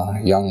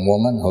young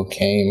woman who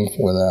came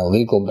with a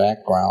legal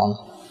background,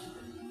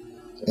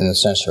 in the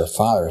sense her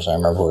father, as I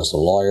remember, was a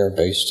lawyer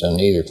based in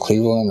either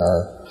Cleveland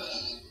or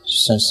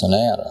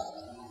Cincinnati.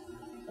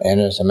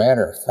 And as a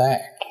matter of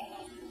fact,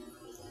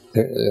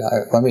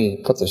 let me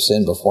put this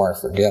in before I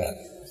forget it.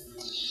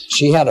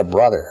 She had a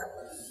brother,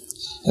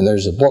 and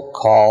there's a book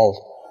called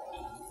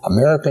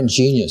American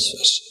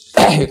Geniuses.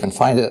 You can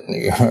find it in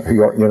the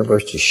York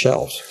University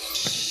shelves.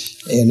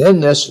 And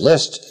in this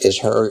list is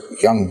her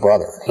young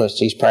brother.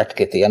 He's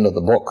practically at the end of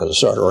the book because it's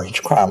sort of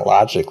arranged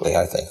chronologically,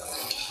 I think.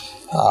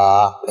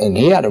 And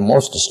he had a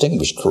most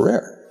distinguished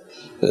career,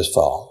 this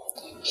fellow.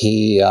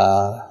 He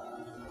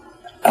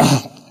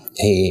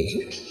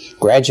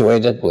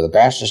graduated with a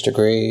bachelor's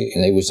degree,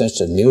 and he was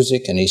interested in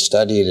music, and he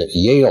studied at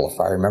Yale, if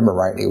I remember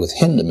rightly, with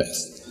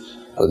Hindemith,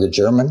 the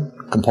German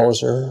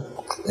composer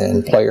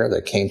and player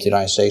that came to the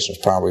United States, was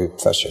probably a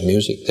professor of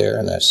music there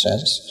in that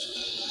sense.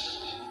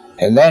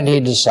 And then he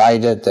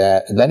decided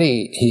that, then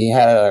he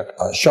had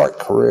a short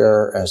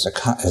career as a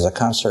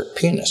concert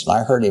pianist, and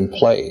I heard him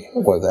play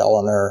with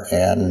Eleanor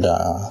and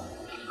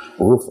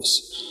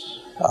Rufus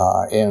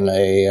in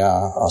a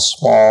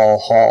small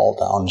hall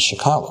down in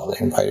Chicago. They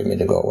invited me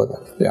to go with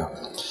them, yeah.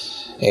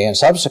 And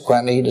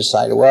subsequently he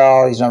decided,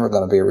 well, he's never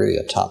going to be really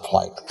a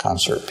top-flight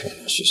concert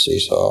pianist, you see,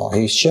 so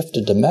he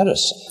shifted to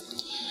medicine.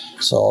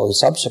 So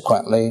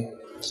subsequently,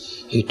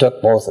 he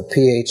took both a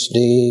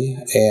PhD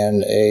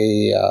and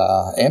a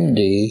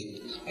MD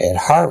at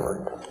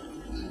Harvard,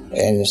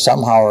 and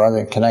somehow or other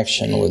in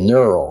connection with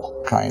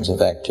neuro kinds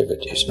of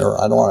activities.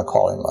 I don't want to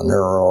call him a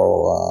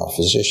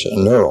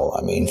physician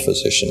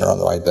or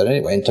otherwise, but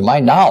anyway, and to my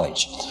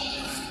knowledge,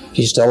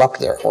 he's still up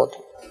there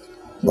working,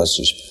 unless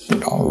he's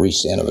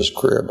reached the end of his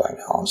career by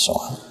now and so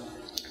on.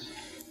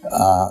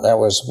 That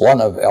was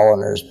one of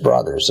Eleanor's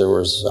brothers. There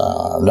was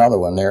another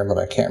one there, but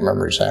I can't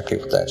remember exactly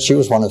what that. She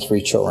was one of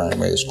 3 children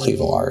anyway, this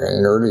Cleveland area.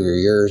 In earlier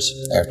years,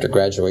 after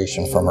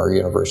graduation from her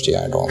university,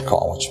 I don't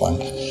recall which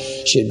one,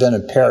 she had been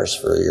in Paris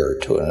for a year or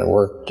two and had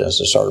worked as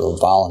a sort of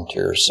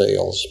volunteer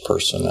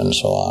salesperson and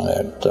so on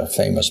at a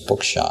famous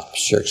bookshop,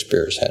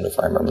 Shakespeare's Head, if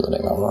I remember the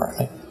name of it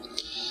rightly.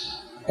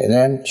 And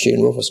then she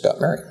and Rufus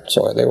got married.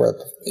 So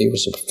he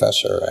was a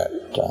professor at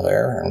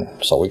there,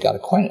 and so we got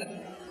acquainted.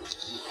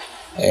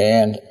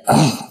 And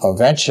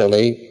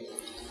eventually,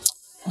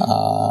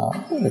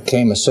 it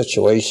came a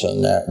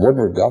situation that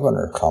Woodward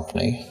Governor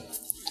Company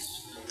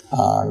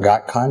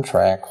got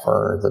contract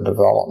for the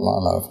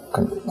development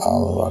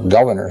of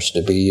governors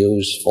to be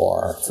used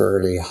for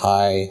fairly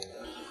high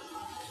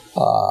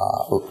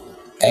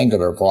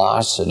angular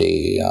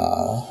velocity,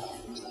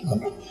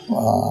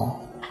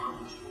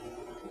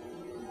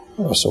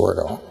 what's the word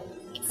of it?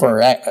 For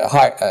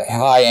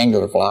high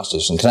angular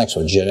velocities in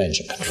connection with jet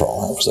engine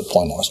control. That was the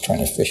point I was trying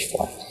to fish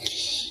for.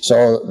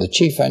 So the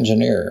chief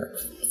engineer,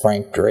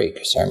 Frank Drake,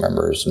 as I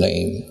remember his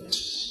name,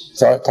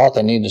 thought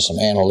they needed some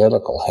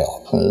analytical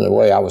help. And the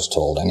way I was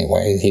told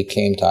anyway, he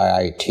came to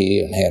IIT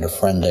and had a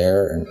friend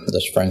there, and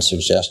this friend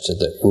suggested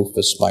that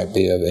Rufus might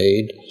be of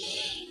aid,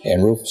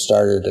 and Rufus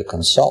started to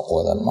consult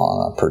with him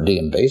on a per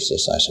diem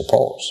basis, I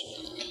suppose.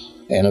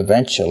 And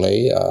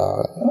eventually,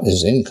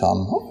 his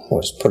income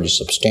was pretty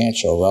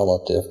substantial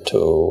relative to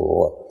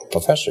what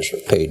professors were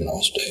paid in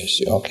those days,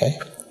 okay?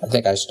 I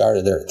think I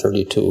started there at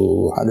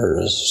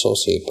 $3,200 as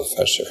associate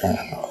professor and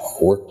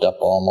worked up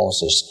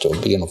almost as to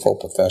being a full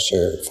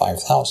professor at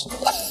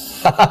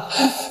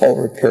 $5,000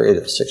 over a period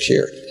of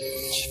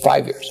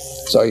 5 years.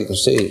 So you can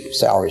see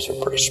salaries are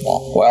pretty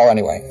small. Well,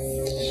 anyway,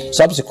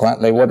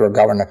 subsequently, Woodward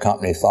Governor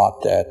Company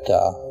thought that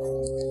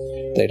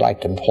they'd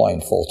like to employ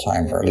him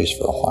full-time for at least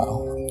for a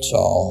while.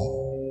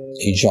 So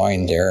he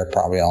joined there,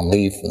 probably on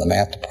leave from the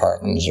math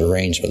department, was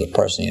arranged with the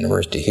president of the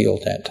university,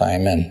 Heald, at that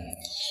time, and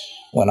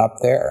went up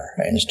there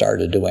and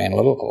started to do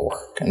analytical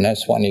work. And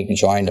that's when he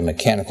joined a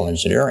mechanical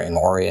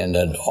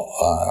engineering-oriented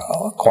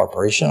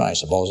corporation, I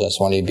suppose. That's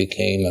when he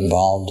became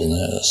involved in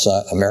the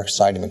American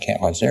Society of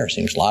Mechanical Engineers.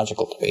 Seems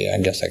logical to me. I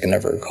guess I can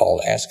never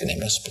recall asking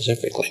him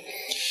specifically.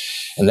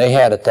 And they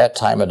had at that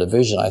time a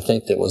division, I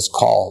think, that was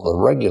called the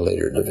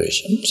regulator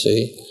division,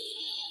 see?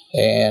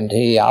 And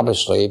he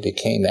obviously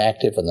became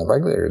active in the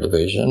regulator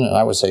division, and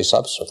I would say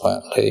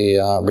subsequently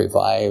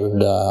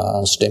revived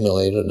and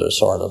stimulated a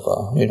sort of,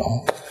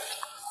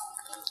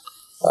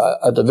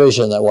 a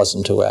division that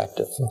wasn't too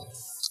active.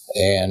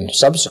 And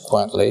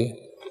subsequently,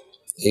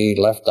 he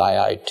left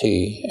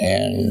IIT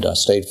and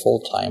stayed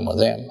full-time with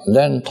them. And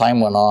then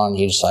time went on,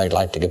 he decided he'd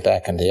like to get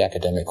back into the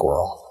academic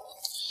world.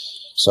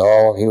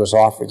 So he was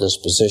offered this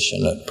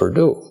position at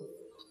Purdue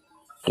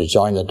to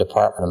join the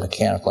Department of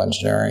Mechanical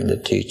Engineering to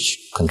teach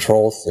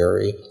control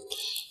theory,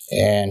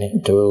 and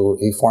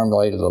he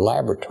formulated a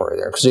laboratory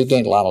there, because he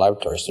gained a lot of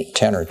laboratories,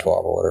 10 or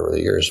 12 or whatever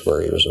the years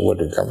where he was at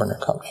Woodard Governor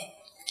Company.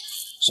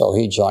 So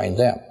he joined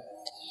them,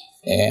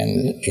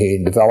 and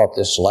he developed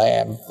this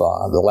lab.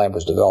 The lab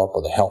was developed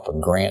with the help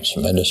of grants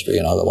from industry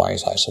and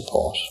otherwise, I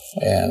suppose.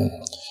 And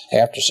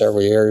after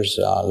several years,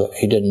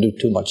 he didn't do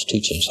too much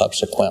teaching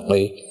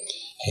subsequently,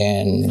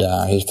 and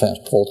he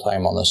spent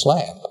full-time on this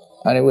lab.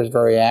 And he was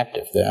very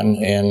active then,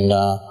 and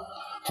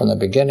from the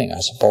beginning,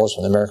 I suppose,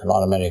 when the American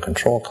Automatic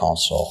Control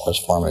Council was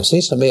formed. It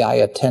seems to me I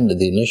attended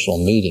the initial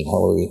meeting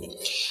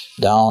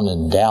down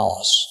in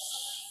Dallas,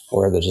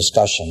 where the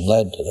discussion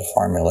led to the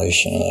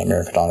formulation of the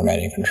American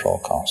Automatic Control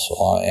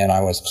Council. And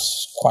I was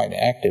quite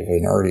active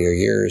in earlier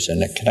years in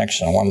the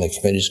connection of one of the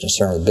committees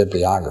concerned with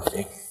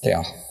bibliography.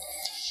 Yeah.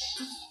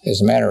 As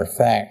a matter of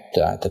fact,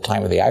 at the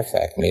time of the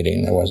IFAC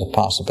meeting, there was a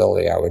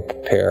possibility I would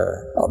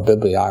prepare a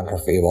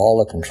bibliography of all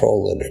the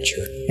control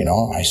literature.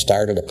 I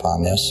started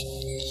upon this,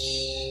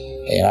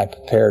 and I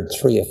prepared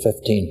 3 of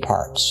 15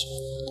 parts.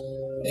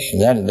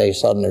 And then they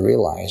suddenly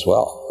realized,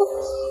 well,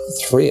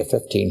 3 of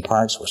 15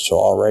 parts, which are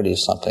already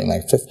something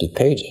like 50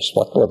 pages.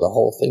 What would the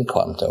whole thing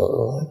come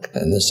to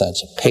in the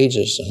sense of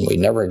pages? And we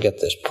never get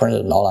this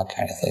printed and all that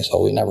kind of thing.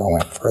 So we never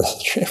went further.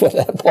 At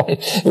that point,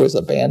 it was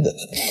abandoned.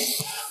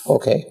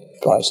 Okay.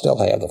 But I still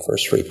have the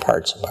first 3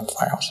 parts of my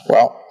files.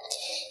 Well,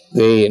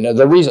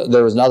 the reason,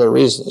 there was another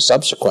reason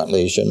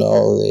subsequently, as you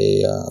know,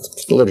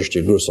 the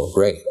literature grew so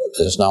great.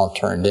 It's now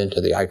turned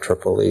into the IEEE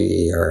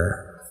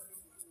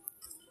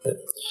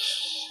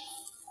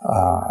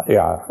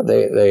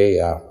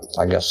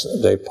I guess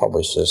they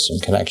published this in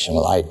connection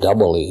with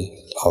IEEE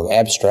of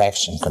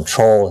abstracts and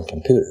control and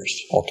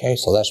computers. Okay,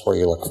 so that's where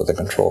you look for the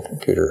control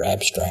computer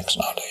abstracts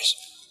nowadays.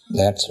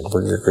 That's a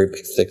very great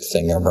big thick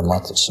thing every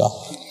month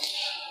itself.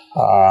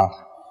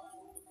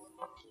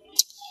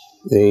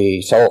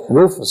 So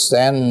Rufus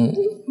then,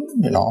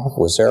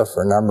 was there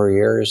for a number of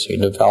years. He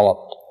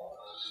developed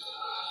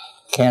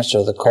cancer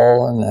of the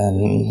colon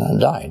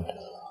and died.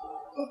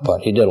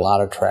 But he did a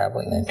lot of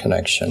traveling in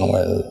connection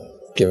with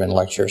giving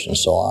lectures and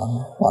so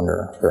on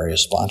under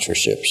various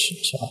sponsorships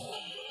and so on.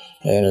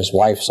 And his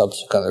wife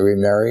subsequently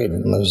remarried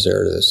and lives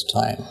there to this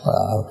time,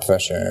 a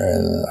professor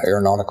in the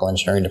aeronautical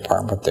engineering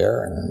department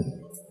there, and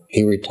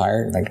he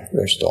retired, and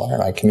they're still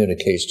there. I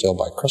communicate still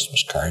by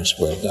Christmas cards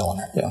with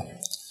Eleanor, yeah.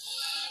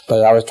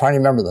 But I was trying to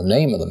remember the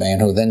name of the man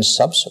who then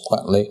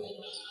subsequently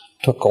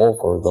took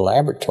over the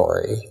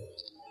laboratory,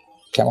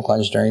 chemical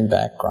engineering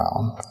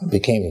background,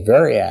 became a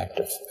very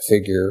active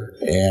figure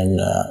in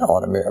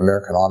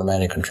American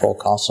Automatic Control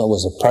Council,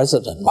 was the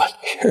president 1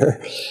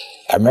 year.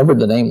 I remembered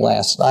the name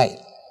last night.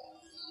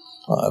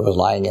 I was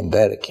lying in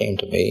bed, it came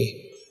to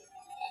me,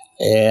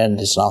 and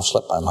it's now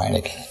slipped my mind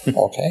again.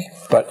 Okay,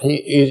 but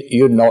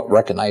you'd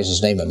recognize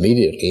his name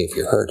immediately if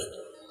you heard it.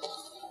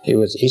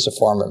 He's a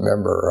former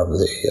member of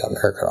the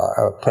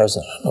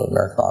president of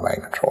American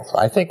Automatic Control.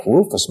 I think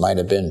Rufus might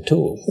have been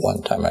too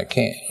one time. I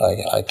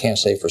can't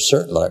say for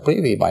certain, but I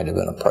believe he might have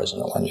been a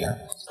president 1 year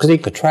because he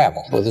could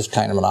travel with this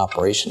kind of an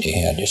operation he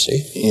had. You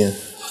see, yeah.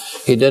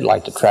 He did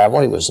like to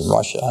travel. He was in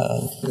Russia,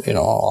 and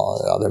all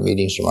the other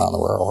meetings around the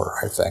world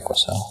where IFAC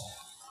was held.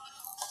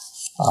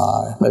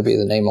 Maybe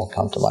the name will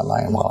come to my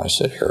mind while I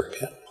sit here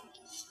again.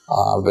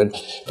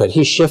 But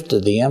he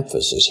shifted the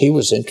emphasis. He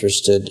was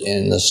interested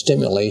in the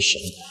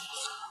stimulation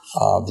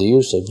of the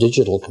use of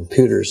digital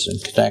computers in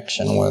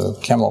connection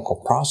with chemical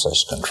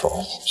process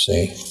control,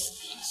 see?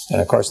 And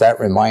of course that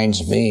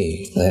reminds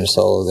me, and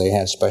so they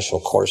had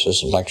special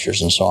courses and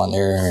lectures and so on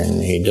there,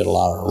 and he did a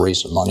lot of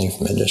raising money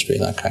from industry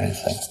and that kind of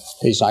thing.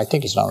 I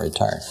think he's now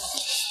retired.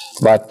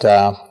 But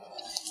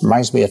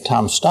reminds me of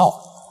Tom Stout.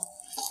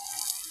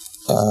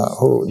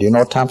 Do you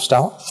know Tom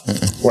Stout?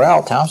 Mm-mm.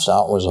 Well, Tom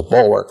Stout was a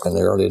bulwark in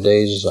the early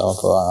days of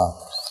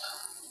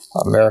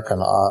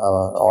American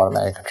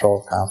Automatic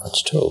Control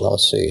Conference, too.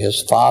 Let's see.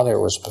 His father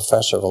was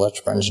professor of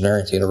electrical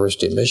engineering at the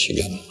University of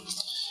Michigan.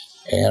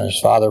 And his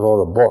father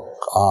wrote a book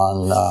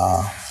on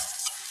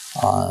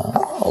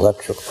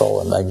electrical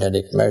and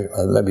magnetic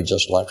maybe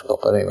just electrical,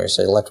 but anyway,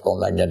 say electrical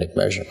and magnetic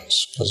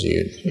measurements, because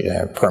you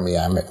have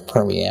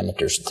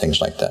permeameters and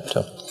things like that,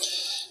 too,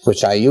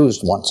 which I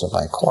used once in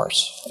my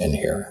course in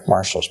here,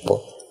 Marshall's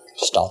book,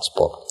 Stout's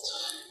book.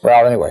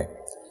 Well, anyway,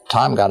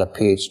 Tom got a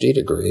PhD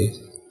degree,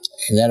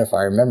 and then if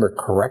I remember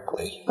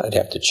correctly, I'd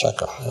have to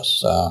check on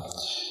this,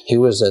 he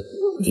was at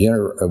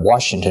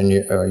Washington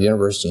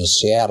University in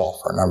Seattle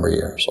for a number of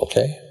years,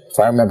 okay? If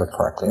I remember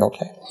correctly,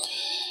 okay.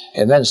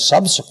 And then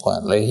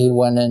subsequently, he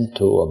went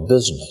into a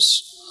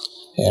business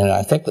And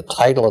I think the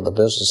title of the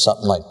business is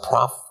something like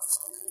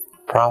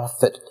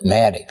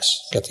Profitmatics.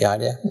 Get the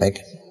idea?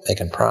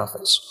 Making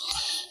profits.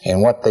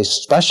 And what they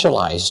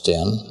specialized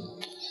in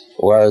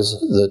was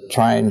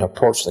trying to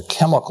approach the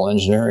chemical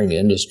engineering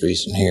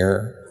industries in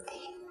here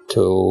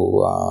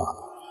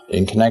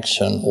in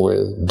connection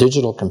with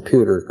digital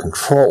computer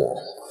control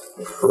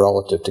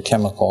relative to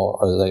chemical,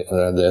 or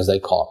as they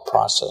call it,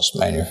 process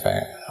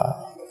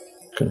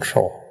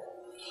control.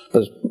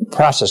 But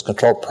process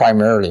control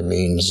primarily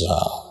means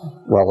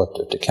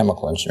relative to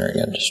chemical engineering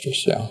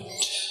industries. Yeah.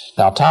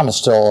 Now Tom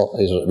is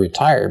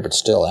retired, but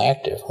still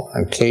active.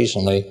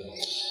 Occasionally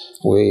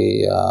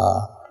we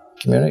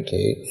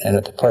communicate, and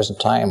at the present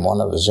time, one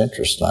of his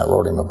interests that I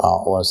wrote him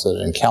about was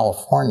that in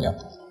California,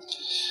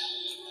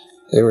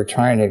 they were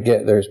trying to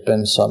there's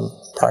been some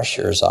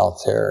pressures out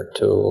there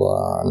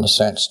in a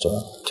sense,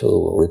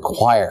 to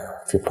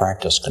require, if you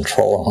practice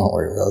control,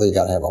 well, you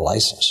got to have a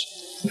license.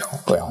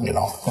 Well,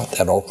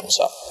 that opens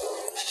up.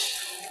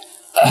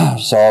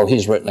 So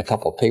he's written a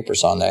couple of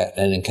papers on that,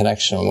 and in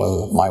connection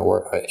with my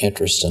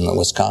interest in the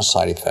Wisconsin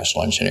Society of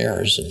Professional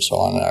Engineers and so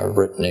on, I've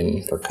written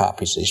him for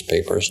copies of these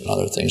papers and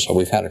other things. So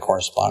we've had a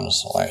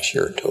correspondence the last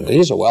year or two. But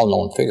he's a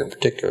well-known figure,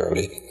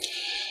 particularly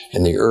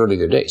in the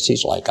earlier days.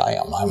 He's like I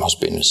am. I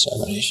must be in the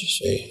 70s, you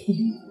see.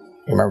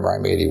 Remember,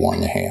 I'm 81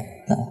 and a half.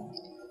 Yeah.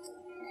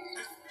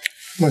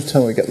 How much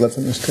time we got left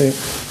on this tape?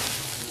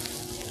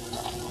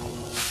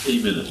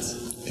 8 minutes.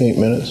 8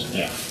 minutes?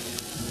 Yeah.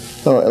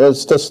 All right,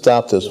 let's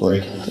stop this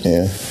one.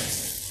 Yeah.